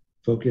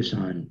 Focus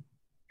on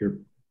your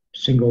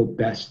single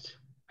best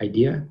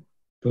idea,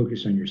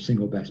 focus on your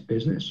single best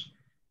business,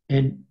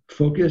 and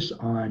focus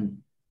on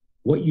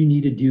what you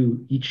need to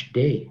do each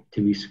day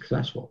to be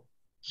successful.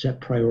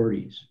 Set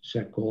priorities,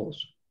 set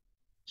goals,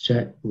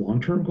 set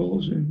long-term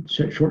goals and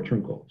set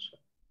short-term goals.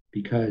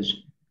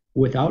 Because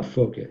without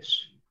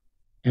focus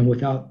and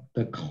without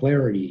the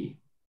clarity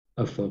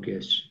of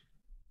focus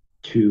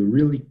to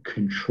really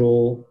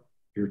control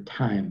your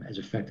time as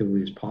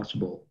effectively as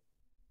possible,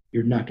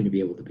 you're not going to be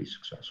able to be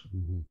successful.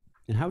 Mm-hmm.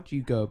 And how do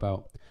you go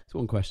about, it's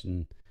one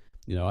question,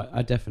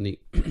 I definitely,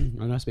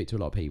 when I speak to a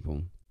lot of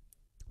people,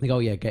 they go,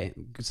 yeah,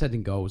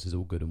 setting goals is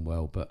all good and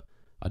well, but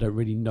I don't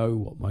really know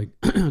what my,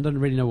 I don't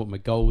really know what my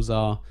goals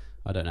are.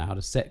 I don't know how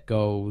to set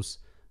goals,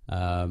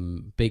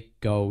 big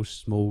goals,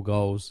 small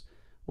goals.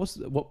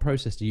 What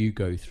process do you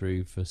go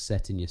through for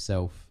setting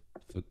yourself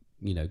for,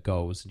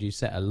 goals? Do you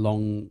set a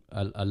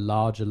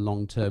larger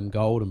long-term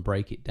goal and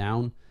break it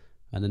down?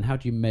 And then how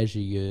do you measure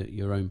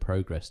your own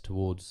progress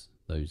towards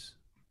those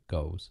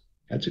goals?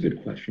 That's a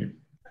good question.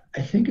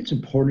 I think it's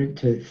important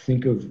to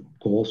think of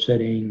goal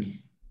setting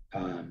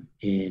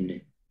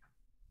in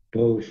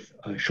both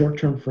a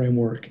short-term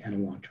framework and a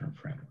long-term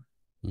framework.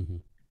 Mm-hmm.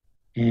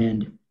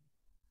 And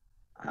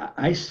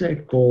I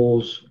set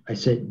goals, I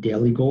set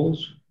daily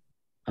goals,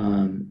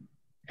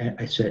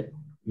 I set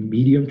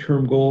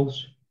medium-term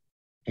goals,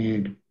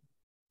 and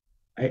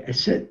I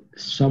set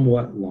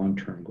somewhat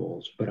long-term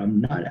goals, but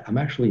I'm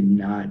actually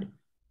not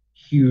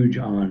huge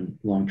on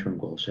long-term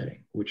goal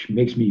setting, which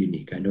makes me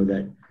unique. I know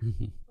that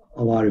Mm-hmm.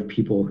 a lot of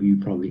people who you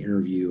probably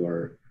interview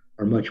are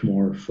much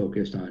more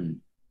focused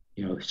on,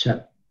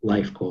 set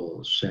life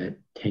goals, set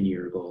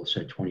 10-year goals,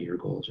 set 20-year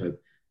goals. I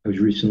was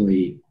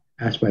recently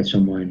asked by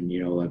someone,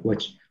 like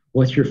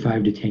what's your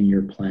 5 to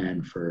 10-year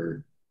plan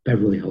for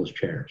Beverly Hills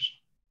Chairs?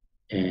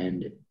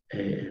 And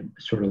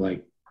sort of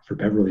like for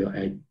Beverly,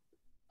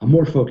 I'm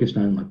more focused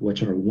on like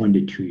what's our 1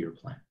 to 2 year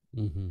plan,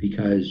 Mm-hmm.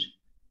 because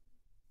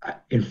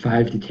in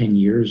 5 to 10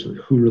 years,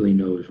 who really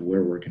knows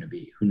where we're going to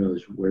be? Who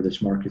knows where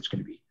this market's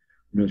going to be?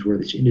 Who knows where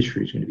this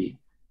industry is going to be?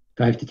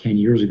 5 to 10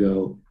 years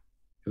ago,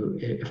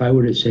 if I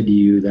would have said to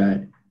you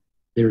that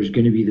there's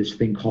going to be this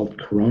thing called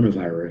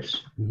coronavirus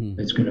Mm-hmm.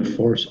 that's going to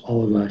force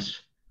all of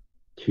us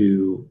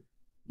to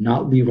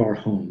not leave our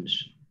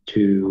homes,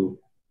 to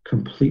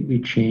completely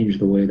change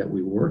the way that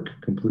we work,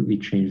 completely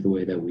change the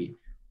way that we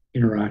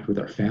interact with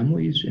our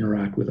families,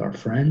 interact with our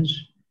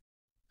friends,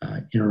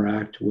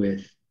 interact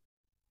with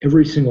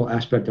every single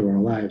aspect of our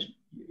lives,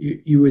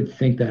 you would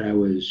think that I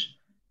was,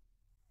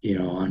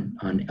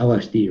 on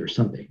LSD or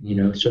something,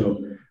 Mm-hmm.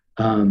 So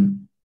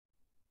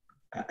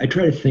I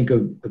try to think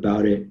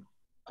about it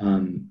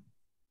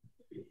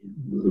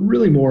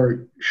really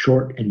more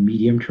short and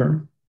medium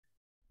term.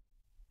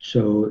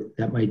 So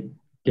that might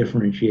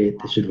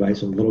differentiate this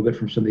advice a little bit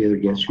from some of the other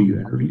guests who you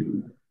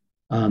interview.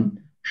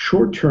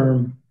 Short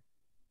term,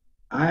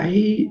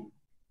 I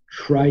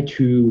try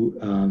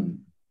to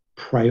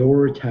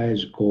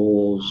prioritize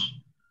goals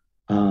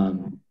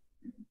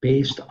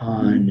based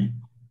on,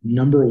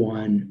 number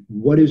one,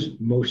 what is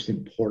most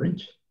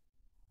important,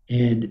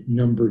 and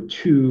number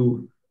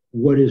two,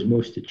 what is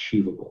most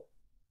achievable.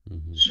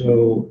 Mm-hmm.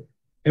 So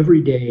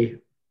every day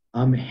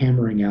I'm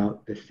hammering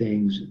out the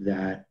things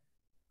that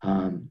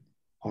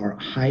are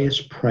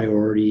highest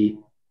priority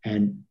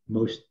and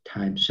most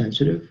time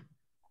sensitive.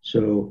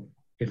 So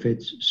if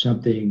it's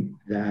something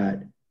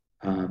that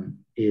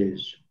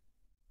is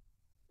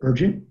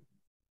urgent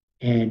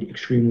and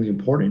extremely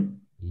important,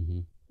 Mm-hmm.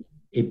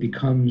 it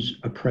becomes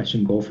a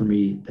pressing goal for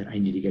me that I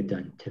need to get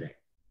done today.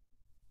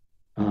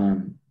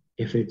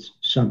 If it's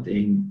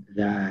something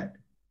that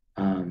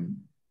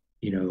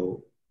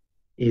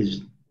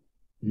is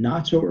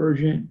not so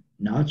urgent,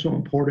 not so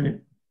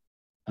important,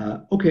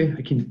 okay,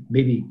 I can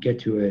maybe get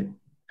to it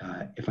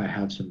if I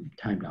have some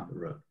time down the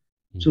road.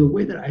 Mm-hmm. So the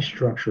way that I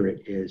structure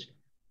it is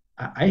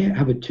I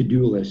have a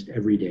to-do list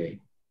every day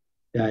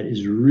that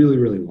is really,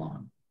 really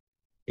long.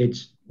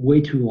 It's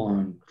way too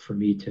long for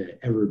me to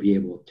ever be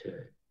able to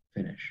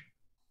finish.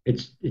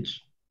 It's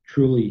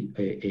truly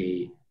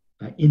a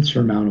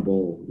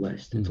insurmountable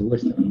list. It's a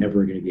list that I'm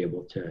never going to be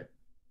able to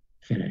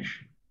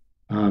finish.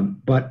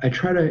 But I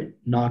try to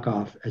knock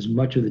off as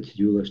much of the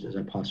to-do list as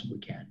I possibly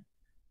can.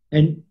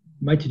 And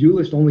my to-do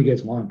list only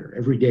gets longer.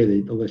 Every day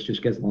the list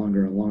just gets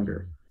longer and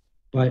longer.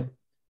 But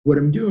what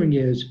I'm doing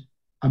is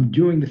I'm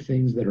doing the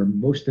things that are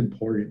most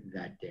important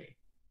that day.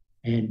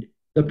 And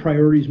the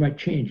priorities might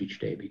change each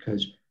day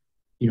because,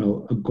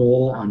 a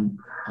goal on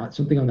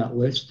something on that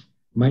list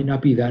might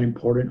not be that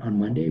important on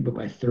Monday, but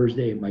by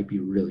Thursday it might be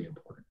really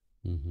important.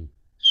 Mm-hmm.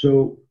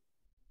 So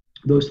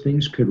those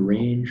things could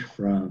range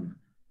from,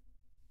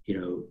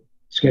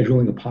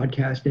 scheduling a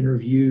podcast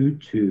interview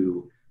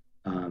to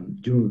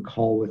doing a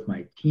call with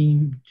my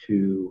team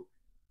to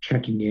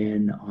checking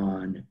in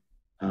on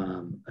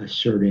a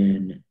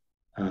certain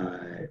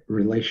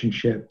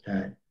relationship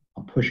that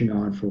I'm pushing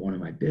on for one of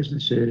my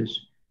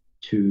businesses,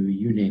 to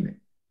you name it.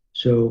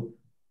 So,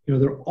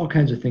 there are all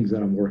kinds of things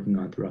that I'm working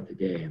on throughout the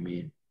day. I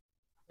mean,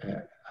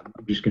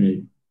 I'm just going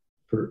to,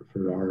 for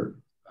our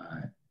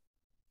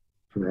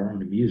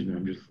own amusement,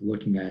 I'm just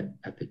looking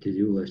at the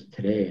to-do list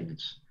today, and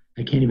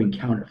I can't even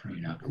count it for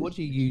you now. What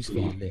do you use for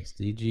your list?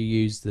 Did you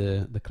use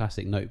the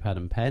classic notepad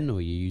and pen, or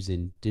are you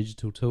using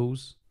digital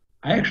tools?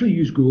 I actually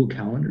use Google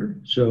Calendar.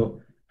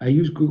 So I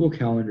use Google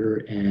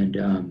Calendar,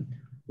 and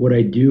what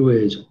I do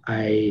is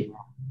I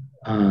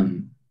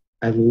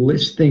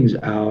list things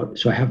out.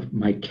 So I have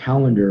my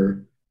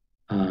calendar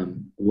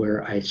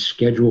where I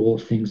schedule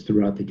things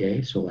throughout the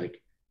day. So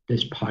like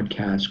this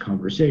podcast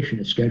conversation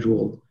is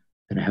scheduled,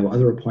 and I have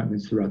other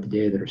appointments throughout the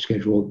day that are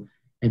scheduled.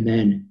 And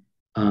then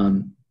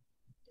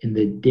in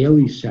the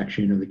daily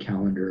section of the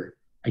calendar,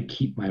 I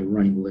keep my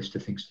running list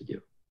of things to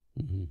do,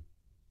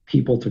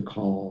 people to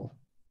call,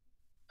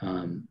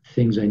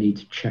 things I need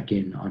to check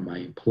in on my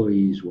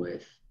employees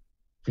with,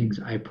 things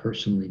I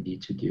personally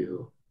need to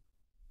do.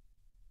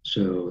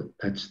 So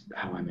that's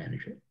how I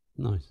manage it.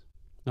 Nice.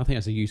 I think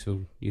that's a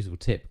useful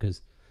tip,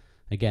 because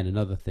again,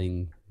 another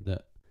thing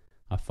that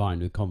I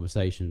find with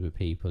conversations with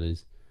people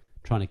is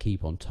trying to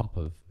keep on top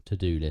of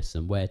to-do lists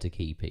and where to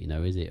keep it.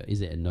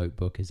 Is it a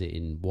notebook? Is it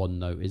in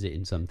OneNote? Is it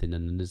in something?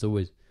 And there's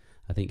always,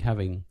 I think,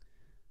 having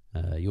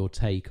your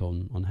take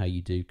on how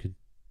you do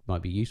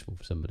might be useful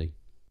for somebody.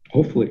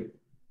 Hopefully.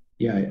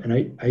 Yeah. And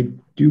I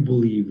do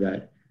believe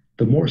that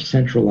the more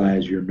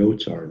centralized your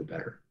notes are, the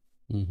better.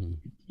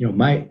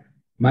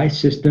 My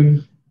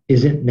system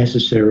isn't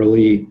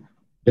necessarily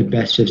the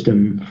best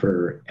system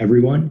for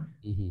everyone.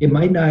 It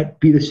might not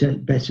be the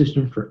best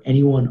system for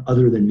anyone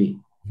other than me.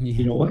 Yeah.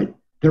 You know what?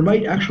 There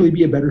might actually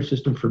be a better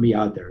system for me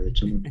out there that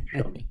someone can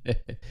show me.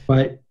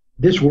 But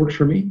this works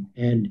for me.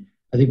 And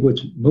I think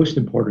what's most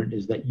important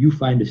is that you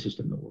find a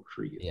system that works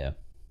for you. Yeah.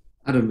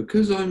 Adam,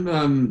 because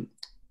I'm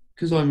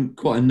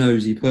quite a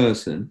nosy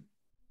person,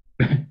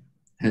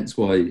 hence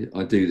why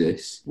I do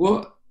this.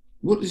 What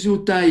is your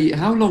day?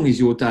 How long is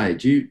your day?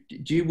 Do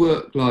you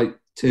work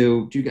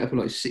do you get up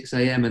at 6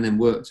 a.m. and then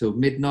work till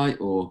midnight,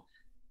 or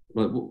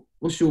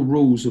what's your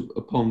rules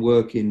upon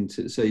working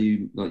to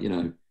say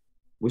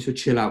what's your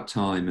chill out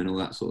time and all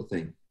that sort of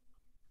thing?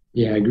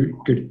 Yeah,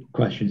 good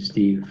question,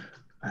 Steve.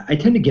 I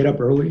tend to get up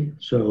early,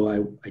 so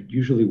I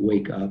usually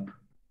wake up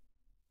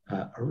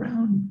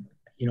around,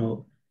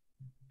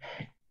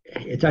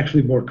 it's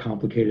actually more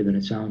complicated than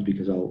it sounds,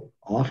 because I'll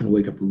often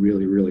wake up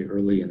really, really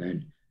early and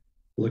then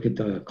look at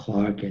the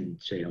clock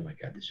and say, oh my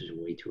God, this is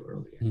way too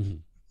early.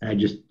 And I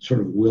just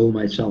sort of will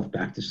myself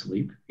back to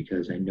sleep,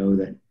 because I know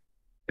that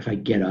if I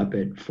get up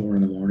at 4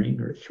 a.m.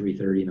 or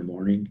 3:30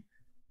 a.m,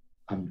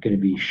 I'm going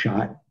to be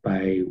shot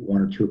by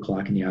 1 or 2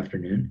 o'clock in the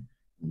afternoon.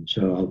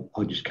 So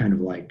I'll just kind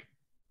of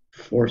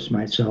force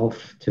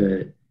myself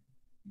to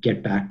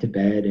get back to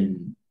bed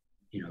and,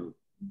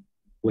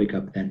 wake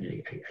up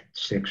then at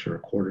 6 or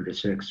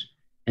 5:45,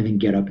 and then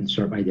get up and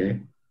start my day.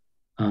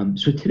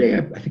 So today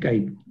I think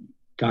I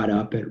got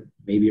up at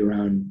maybe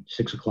around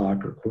 6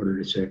 o'clock or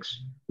 5:45,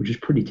 which is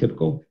pretty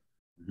typical.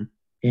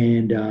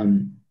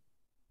 And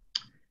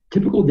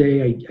typical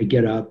day, I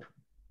get up.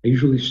 I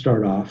usually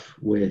start off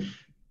with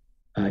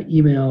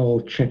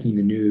email, checking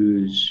the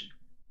news,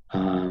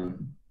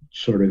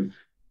 sort of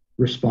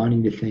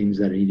responding to things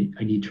that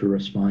I need to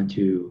respond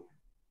to.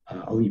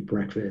 I'll eat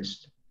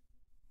breakfast.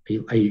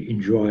 I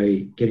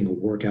enjoy getting a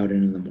workout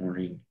in the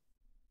morning,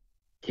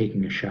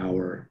 taking a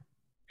shower,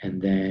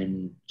 and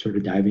then sort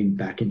of diving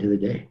back into the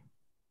day.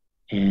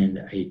 And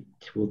I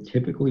will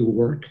typically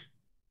work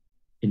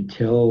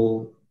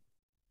until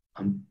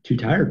I'm too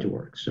tired to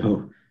work.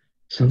 So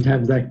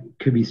sometimes that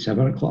could be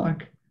 7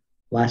 o'clock.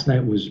 Last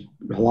night was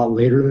a lot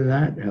later than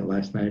that.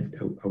 Last night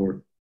I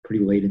worked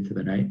pretty late into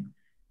the night.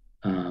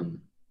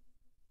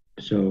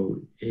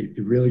 So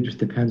it really just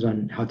depends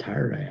on how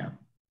tired I am.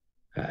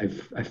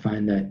 I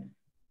find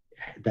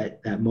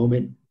that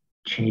moment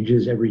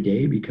changes every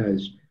day,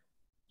 because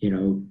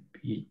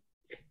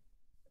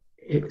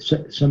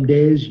some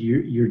days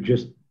you're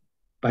just,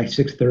 by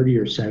 6:30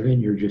 or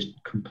 7, you're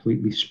just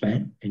completely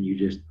spent, and you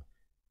just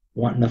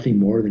want nothing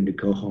more than to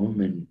go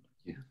home and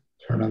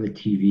turn on the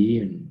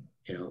TV. And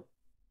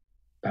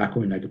back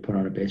when I could put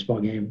on a baseball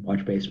game,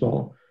 watch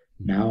baseball,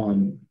 now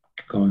I'm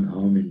going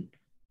home and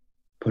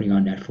putting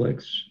on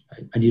Netflix.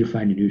 I need to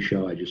find a new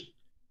show. I just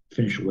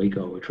finished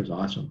Waco, which was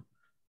awesome.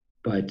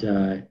 But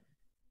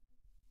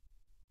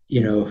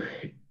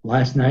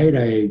last night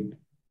I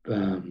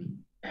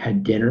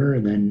had dinner,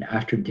 and then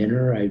after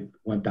dinner I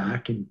went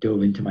back and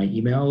dove into my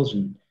emails,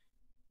 and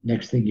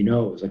next thing you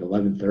know, it was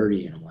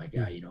 11:30, and I'm like,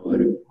 yeah, you know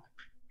what, I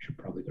should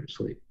probably go to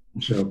sleep.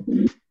 So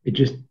it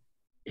just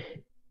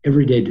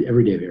every day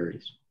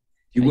varies.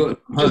 You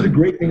work. That's the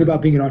great thing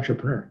about being an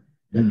entrepreneur,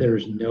 that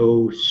there's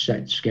no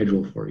set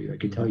schedule for you. I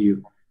can tell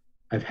you,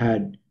 I've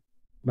had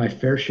my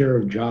fair share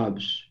of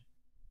jobs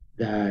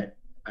that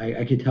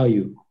I could tell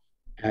you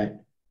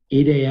at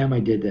 8 a.m. I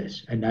did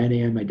this, at 9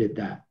 a.m. I did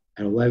that,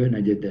 At 11,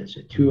 I did this.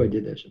 At 2, I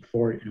did this. At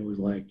 4, and it was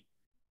like,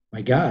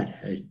 my God,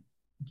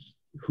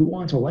 who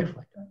wants a life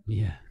like that?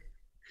 Yeah.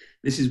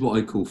 This is what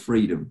I call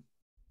freedom.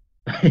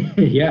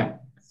 Yeah,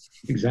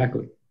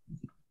 exactly.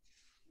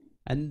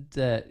 And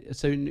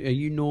so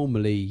you're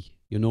normally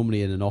in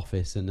an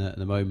office, and at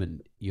the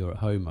moment you're at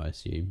home, I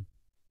assume.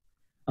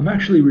 I'm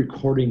actually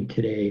recording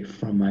today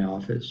from my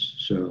office.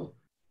 So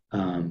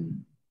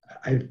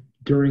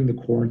during the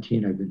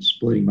quarantine, I've been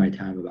splitting my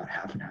time about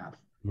half and half.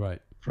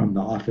 Right. From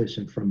the office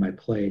and from my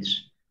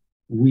place.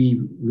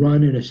 We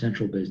run an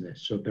essential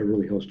business. So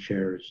Beverly Hills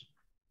Chairs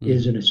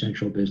is an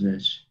essential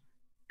business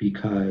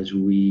because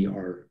we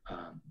are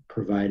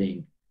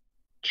providing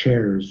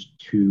chairs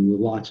to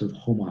lots of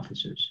home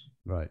offices.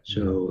 Right.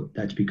 So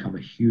that's become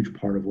a huge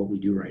part of what we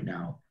do right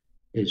now,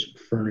 is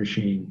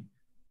furnishing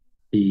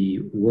the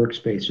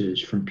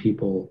workspaces for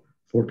people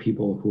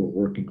who are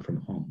working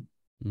from home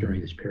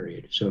during this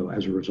period. So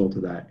as a result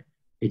of that,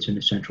 it's an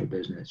essential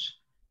business.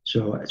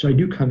 So I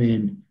do come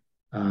in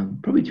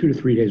probably 2 to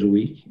 3 days a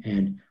week,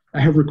 and I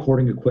have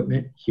recording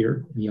equipment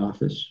here in the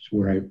office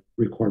where I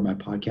record my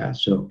podcast.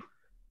 So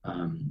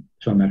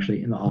I'm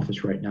actually in the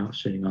office right now,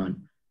 sitting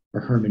on a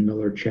Herman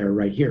Miller chair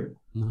right here.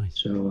 Nice.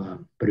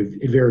 So, but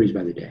it varies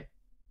by the day.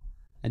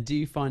 And do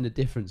you find a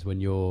difference when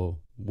you're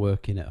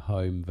working at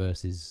home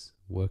versus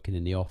working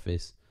in the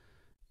office?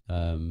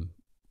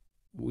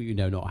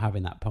 Not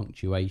having that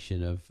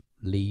punctuation of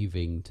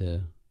leaving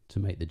to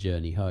make the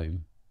journey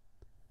home.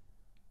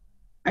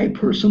 I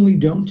personally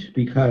don't,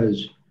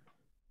 because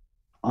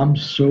I'm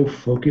so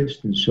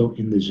focused and so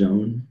in the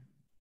zone.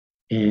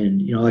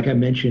 And, like I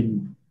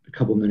mentioned a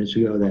couple minutes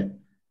ago, that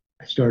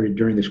I started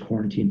during this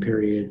quarantine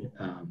period.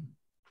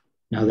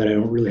 Now that I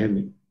don't really have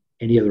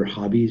any other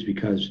hobbies,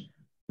 because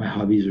my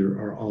hobbies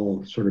are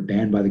all sort of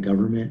banned by the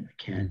government. I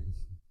can't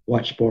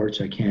watch sports.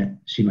 I can't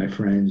see my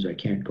friends. I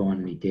can't go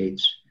on any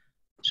dates.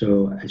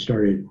 So I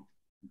started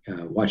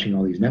watching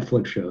all these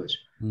Netflix shows.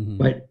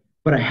 But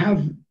I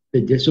have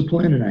the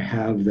discipline, and I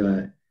have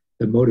the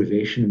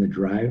motivation and the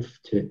drive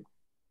to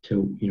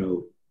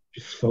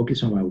just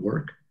focus on my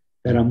work,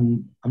 that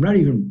I'm not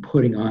even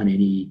putting on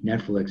any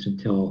Netflix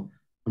until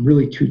I'm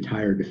really too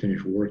tired to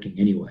finish working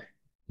anyway.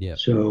 Yeah.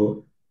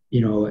 So,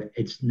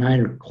 it's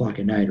 9 o'clock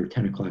at night or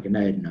 10 o'clock at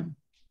night, and I'm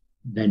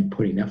then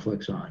putting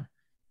Netflix on.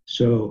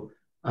 So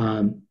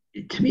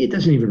to me, it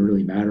doesn't even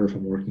really matter if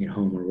I'm working at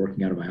home or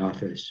working out of my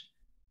office.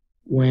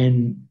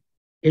 When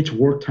it's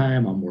work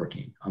time, I'm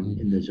working. I'm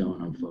in the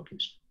zone. I'm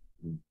focused.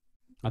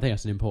 I think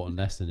that's an important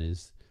lesson,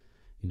 is,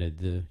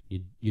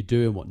 you're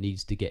doing what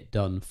needs to get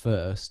done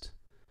first,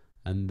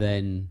 and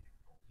then,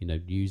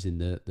 using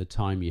the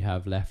time you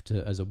have left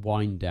as a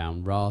wind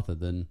down, rather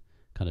than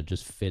kind of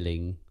just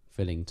filling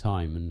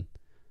time. And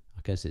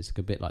I guess it's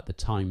a bit like the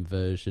time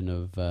version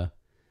of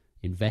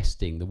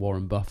investing, the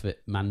Warren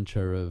Buffett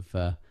mantra of,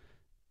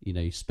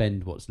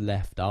 spend what's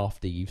left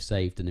after you've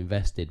saved and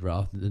invested,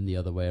 rather than the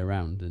other way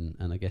around.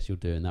 And I guess you're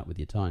doing that with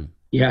your time.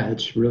 Yeah,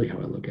 that's really how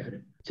I look at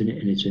it.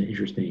 It's an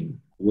interesting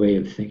way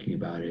of thinking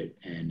about it.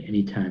 And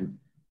anytime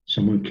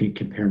someone can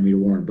compare me to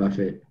Warren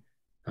Buffett,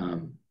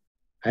 I'm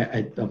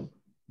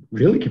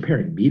really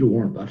comparing me to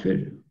Warren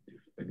Buffett.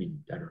 I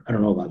mean, I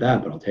don't know about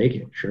that, but I'll take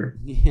it. Sure.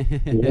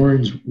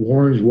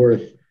 Warren's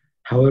worth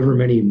however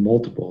many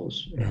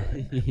multiples.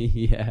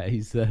 Yeah,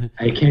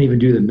 I can't even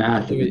do the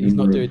math. He's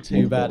not doing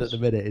too bad at the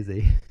minute, is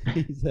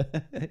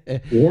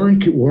he?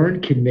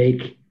 Warren can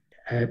make,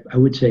 I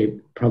would say,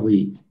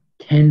 probably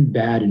 10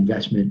 bad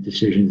investment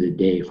decisions a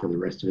day for the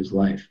rest of his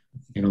life,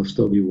 and he'll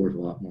still be worth a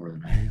lot more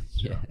than I am.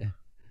 So yeah.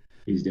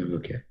 He's doing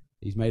okay.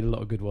 He's made a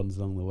lot of good ones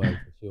along the way,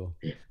 for sure.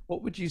 Yeah.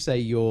 What would you say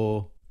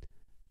your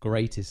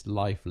greatest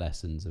life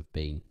lessons have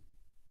been?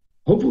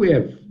 Hopefully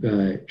I've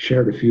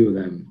shared a few of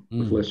them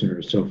with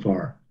listeners so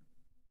far,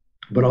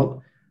 but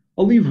I'll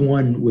leave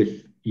one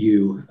with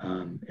you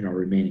in our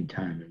remaining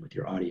time and with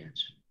your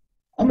audience.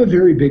 I'm a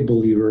very big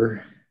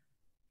believer,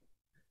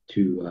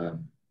 to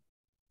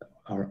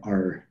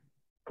our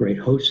great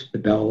hosts, the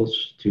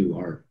Bells, to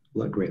our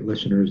great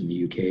listeners in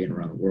the UK and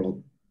around the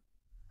world.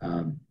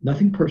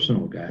 Nothing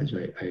personal, guys.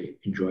 I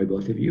enjoy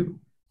both of you.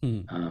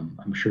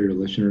 I'm sure your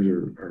listeners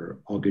are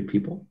all good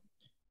people.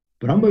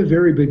 But I'm a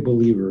very big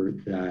believer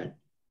that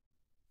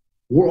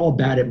we're all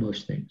bad at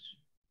most things.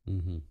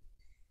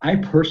 I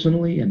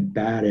personally am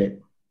bad at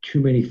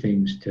too many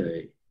things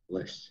to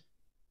list.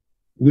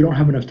 We don't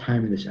have enough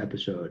time in this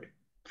episode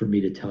for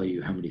me to tell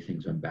you how many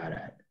things I'm bad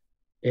at.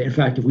 In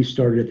fact, if we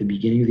started at the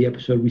beginning of the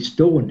episode, we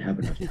still wouldn't have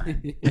enough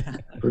time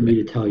for me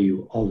to tell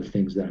you all the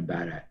things that I'm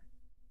bad at,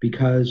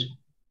 because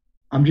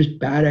I'm just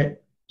bad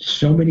at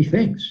so many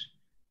things.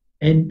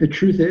 And the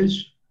truth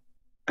is,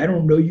 I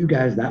don't know you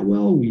guys that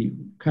well. We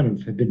kind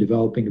of have been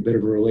developing a bit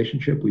of a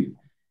relationship. We've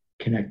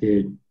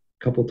connected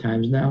a couple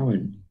times now,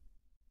 and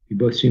you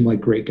both seem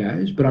like great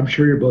guys, but I'm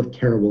sure you're both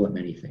terrible at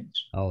many things.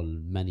 Oh,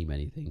 many,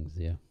 many things,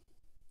 yeah.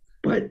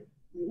 But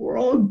we're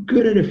all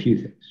good at a few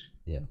things.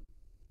 Yeah.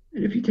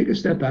 And if you take a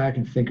step back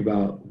and think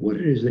about what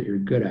it is that you're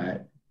good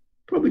at,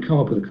 probably come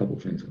up with a couple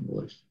things on the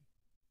list.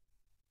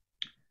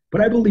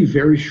 But I believe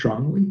very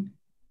strongly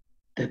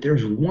that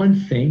there's one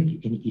thing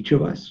in each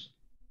of us.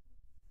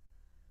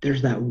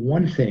 There's that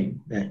one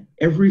thing that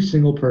every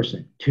single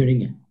person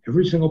tuning in,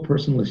 every single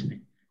person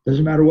listening,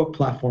 doesn't matter what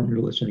platform you're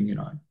listening in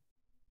on,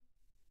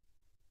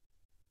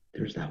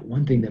 there's that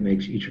one thing that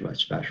makes each of us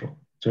special.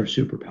 It's our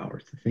superpower.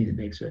 It's the thing that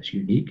makes us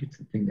unique. It's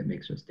the thing that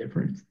makes us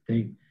different. It's the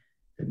thing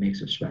that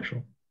makes us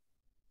special.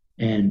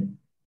 And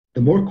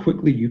the more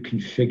quickly you can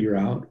figure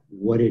out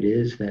what it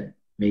is that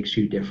makes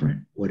you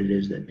different, what it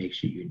is that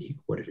makes you unique,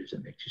 what it is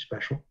that makes you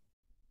special,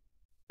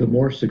 the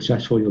more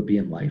successful you'll be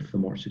in life, the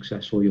more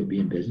successful you'll be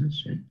in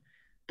business, and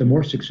the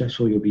more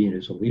successful you'll be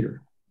as a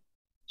leader.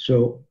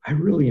 So I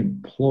really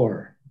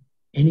implore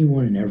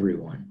anyone and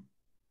everyone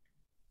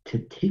to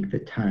take the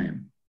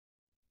time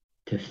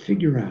to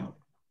figure out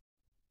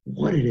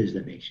what it is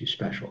that makes you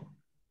special.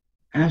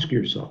 Ask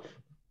yourself,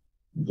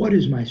 what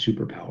is my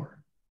superpower?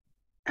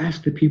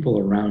 Ask the people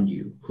around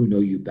you who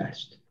know you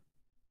best.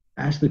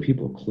 Ask the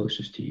people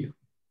closest to you.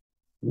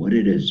 What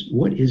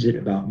is it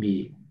about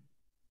me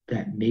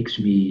that makes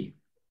me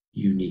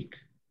unique?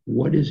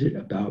 What is it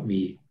about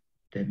me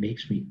that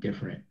makes me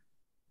different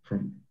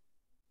from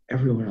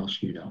everyone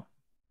else you know,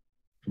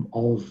 from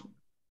all of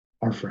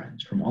our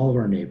friends, from all of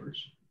our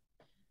neighbors?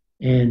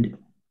 And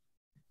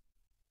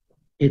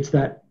it's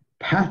that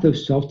path of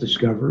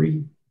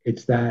self-discovery,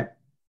 it's that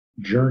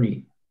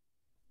journey,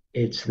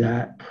 it's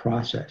that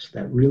process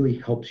that really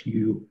helps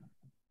you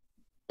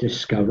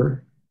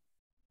discover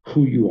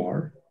who you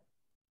are.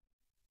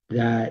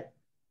 That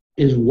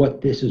is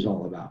what this is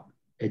all about.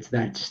 It's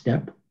that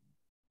step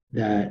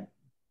that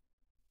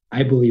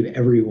I believe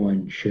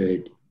everyone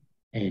should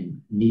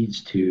and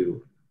needs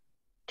to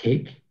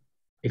take.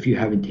 If you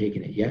haven't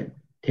taken it yet,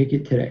 take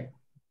it today.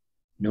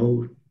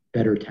 No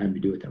better time to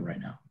do it than right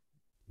now.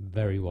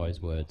 Very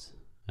wise words.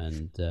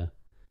 And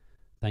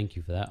thank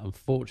you for that.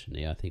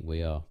 Unfortunately, I think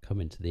we are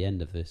coming to the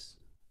end of this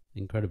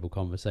incredible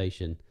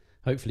conversation.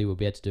 Hopefully we'll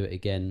be able to do it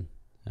again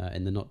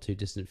in the not too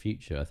distant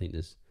future. I think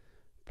there's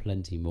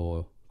plenty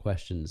more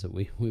questions that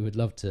we would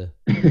love to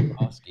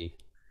ask you.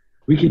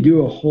 We could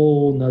do a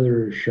whole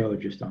nother show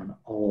just on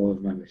all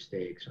of my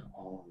mistakes and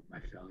all of my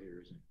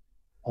failures and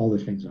all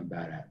the things I'm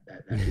bad at.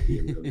 That could be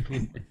a really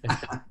fun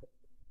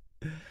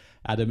one.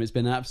 Adam, it's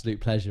been an absolute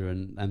pleasure,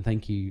 and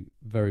thank you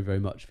very, very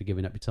much for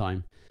giving up your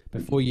time.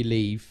 Before you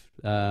leave,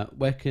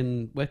 where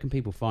can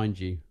people find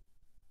you?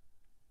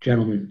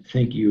 Gentlemen,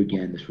 thank you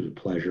again. This was a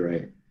pleasure.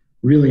 I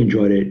really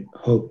enjoyed it.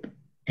 Hope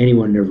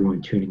anyone and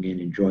everyone tuning in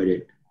enjoyed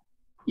it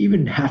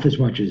even half as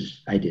much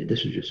as I did.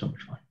 This was just so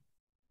much fun.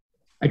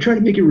 I try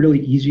to make it really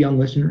easy on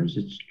listeners.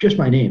 It's just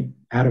my name,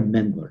 Adam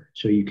Mendler.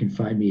 So you can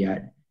find me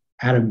at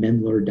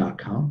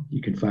adammendler.com.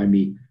 You can find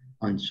me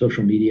on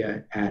social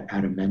media at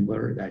Adam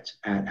Mendler. That's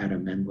at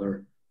Adam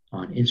Mendler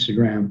on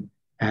Instagram,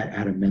 at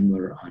Adam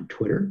Mendler on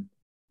Twitter.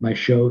 My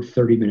show,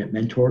 30-Minute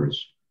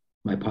Mentors,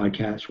 my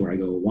podcast where I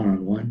go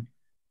one-on-one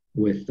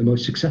with the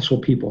most successful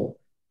people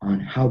on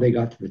how they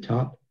got to the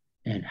top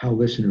and how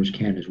listeners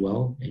can as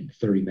well in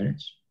 30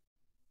 minutes,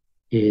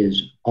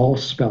 is all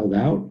spelled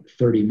out,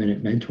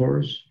 30-Minute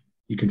Mentors.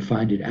 You can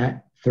find it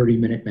at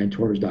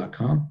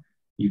 30minutementors.com.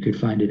 You could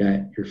find it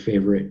at your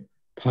favorite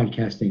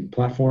podcasting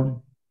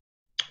platform,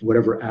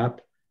 whatever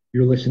app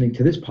you're listening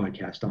to this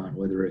podcast on,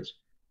 whether it's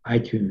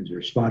iTunes or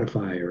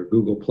Spotify or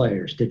Google Play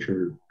or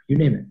Stitcher, you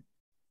name it.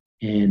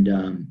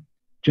 And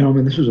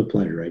gentlemen, this was a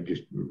pleasure. I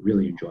just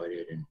really enjoyed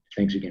it. And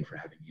thanks again for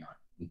having me on.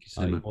 Thank you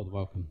so much. You're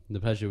welcome. The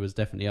pleasure was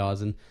definitely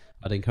ours, and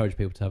I'd encourage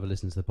people to have a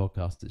listen to the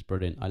podcast. It's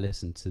brilliant. I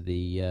listened to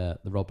the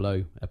Rob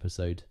Lowe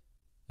episode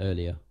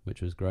earlier,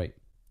 which was great.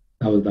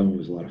 That one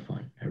was a lot of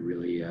fun. I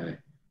really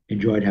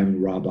enjoyed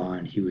having Rob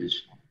on. He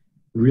was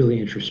really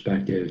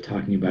introspective,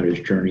 talking about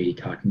his journey,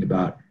 talking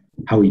about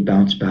how he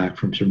bounced back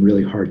from some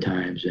really hard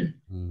times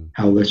and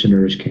how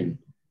listeners can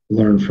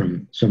learn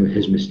from some of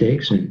his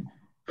mistakes and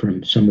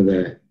from some of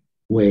the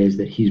ways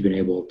that he's been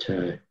able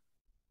to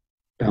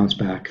bounce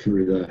back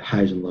through the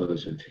highs and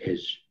lows of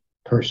his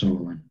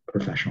personal and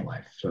professional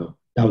life. So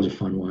that was a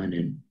fun one.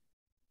 And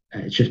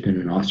it's just been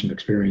an awesome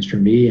experience for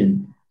me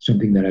and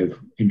something that I've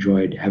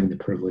enjoyed having the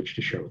privilege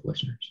to share with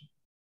listeners.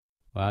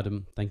 Well,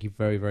 Adam, thank you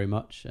very, very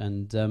much.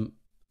 And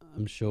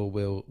I'm sure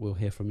we'll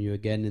hear from you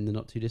again in the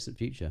not too distant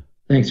future.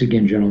 Thanks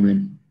again,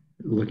 gentlemen.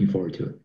 Looking forward to it.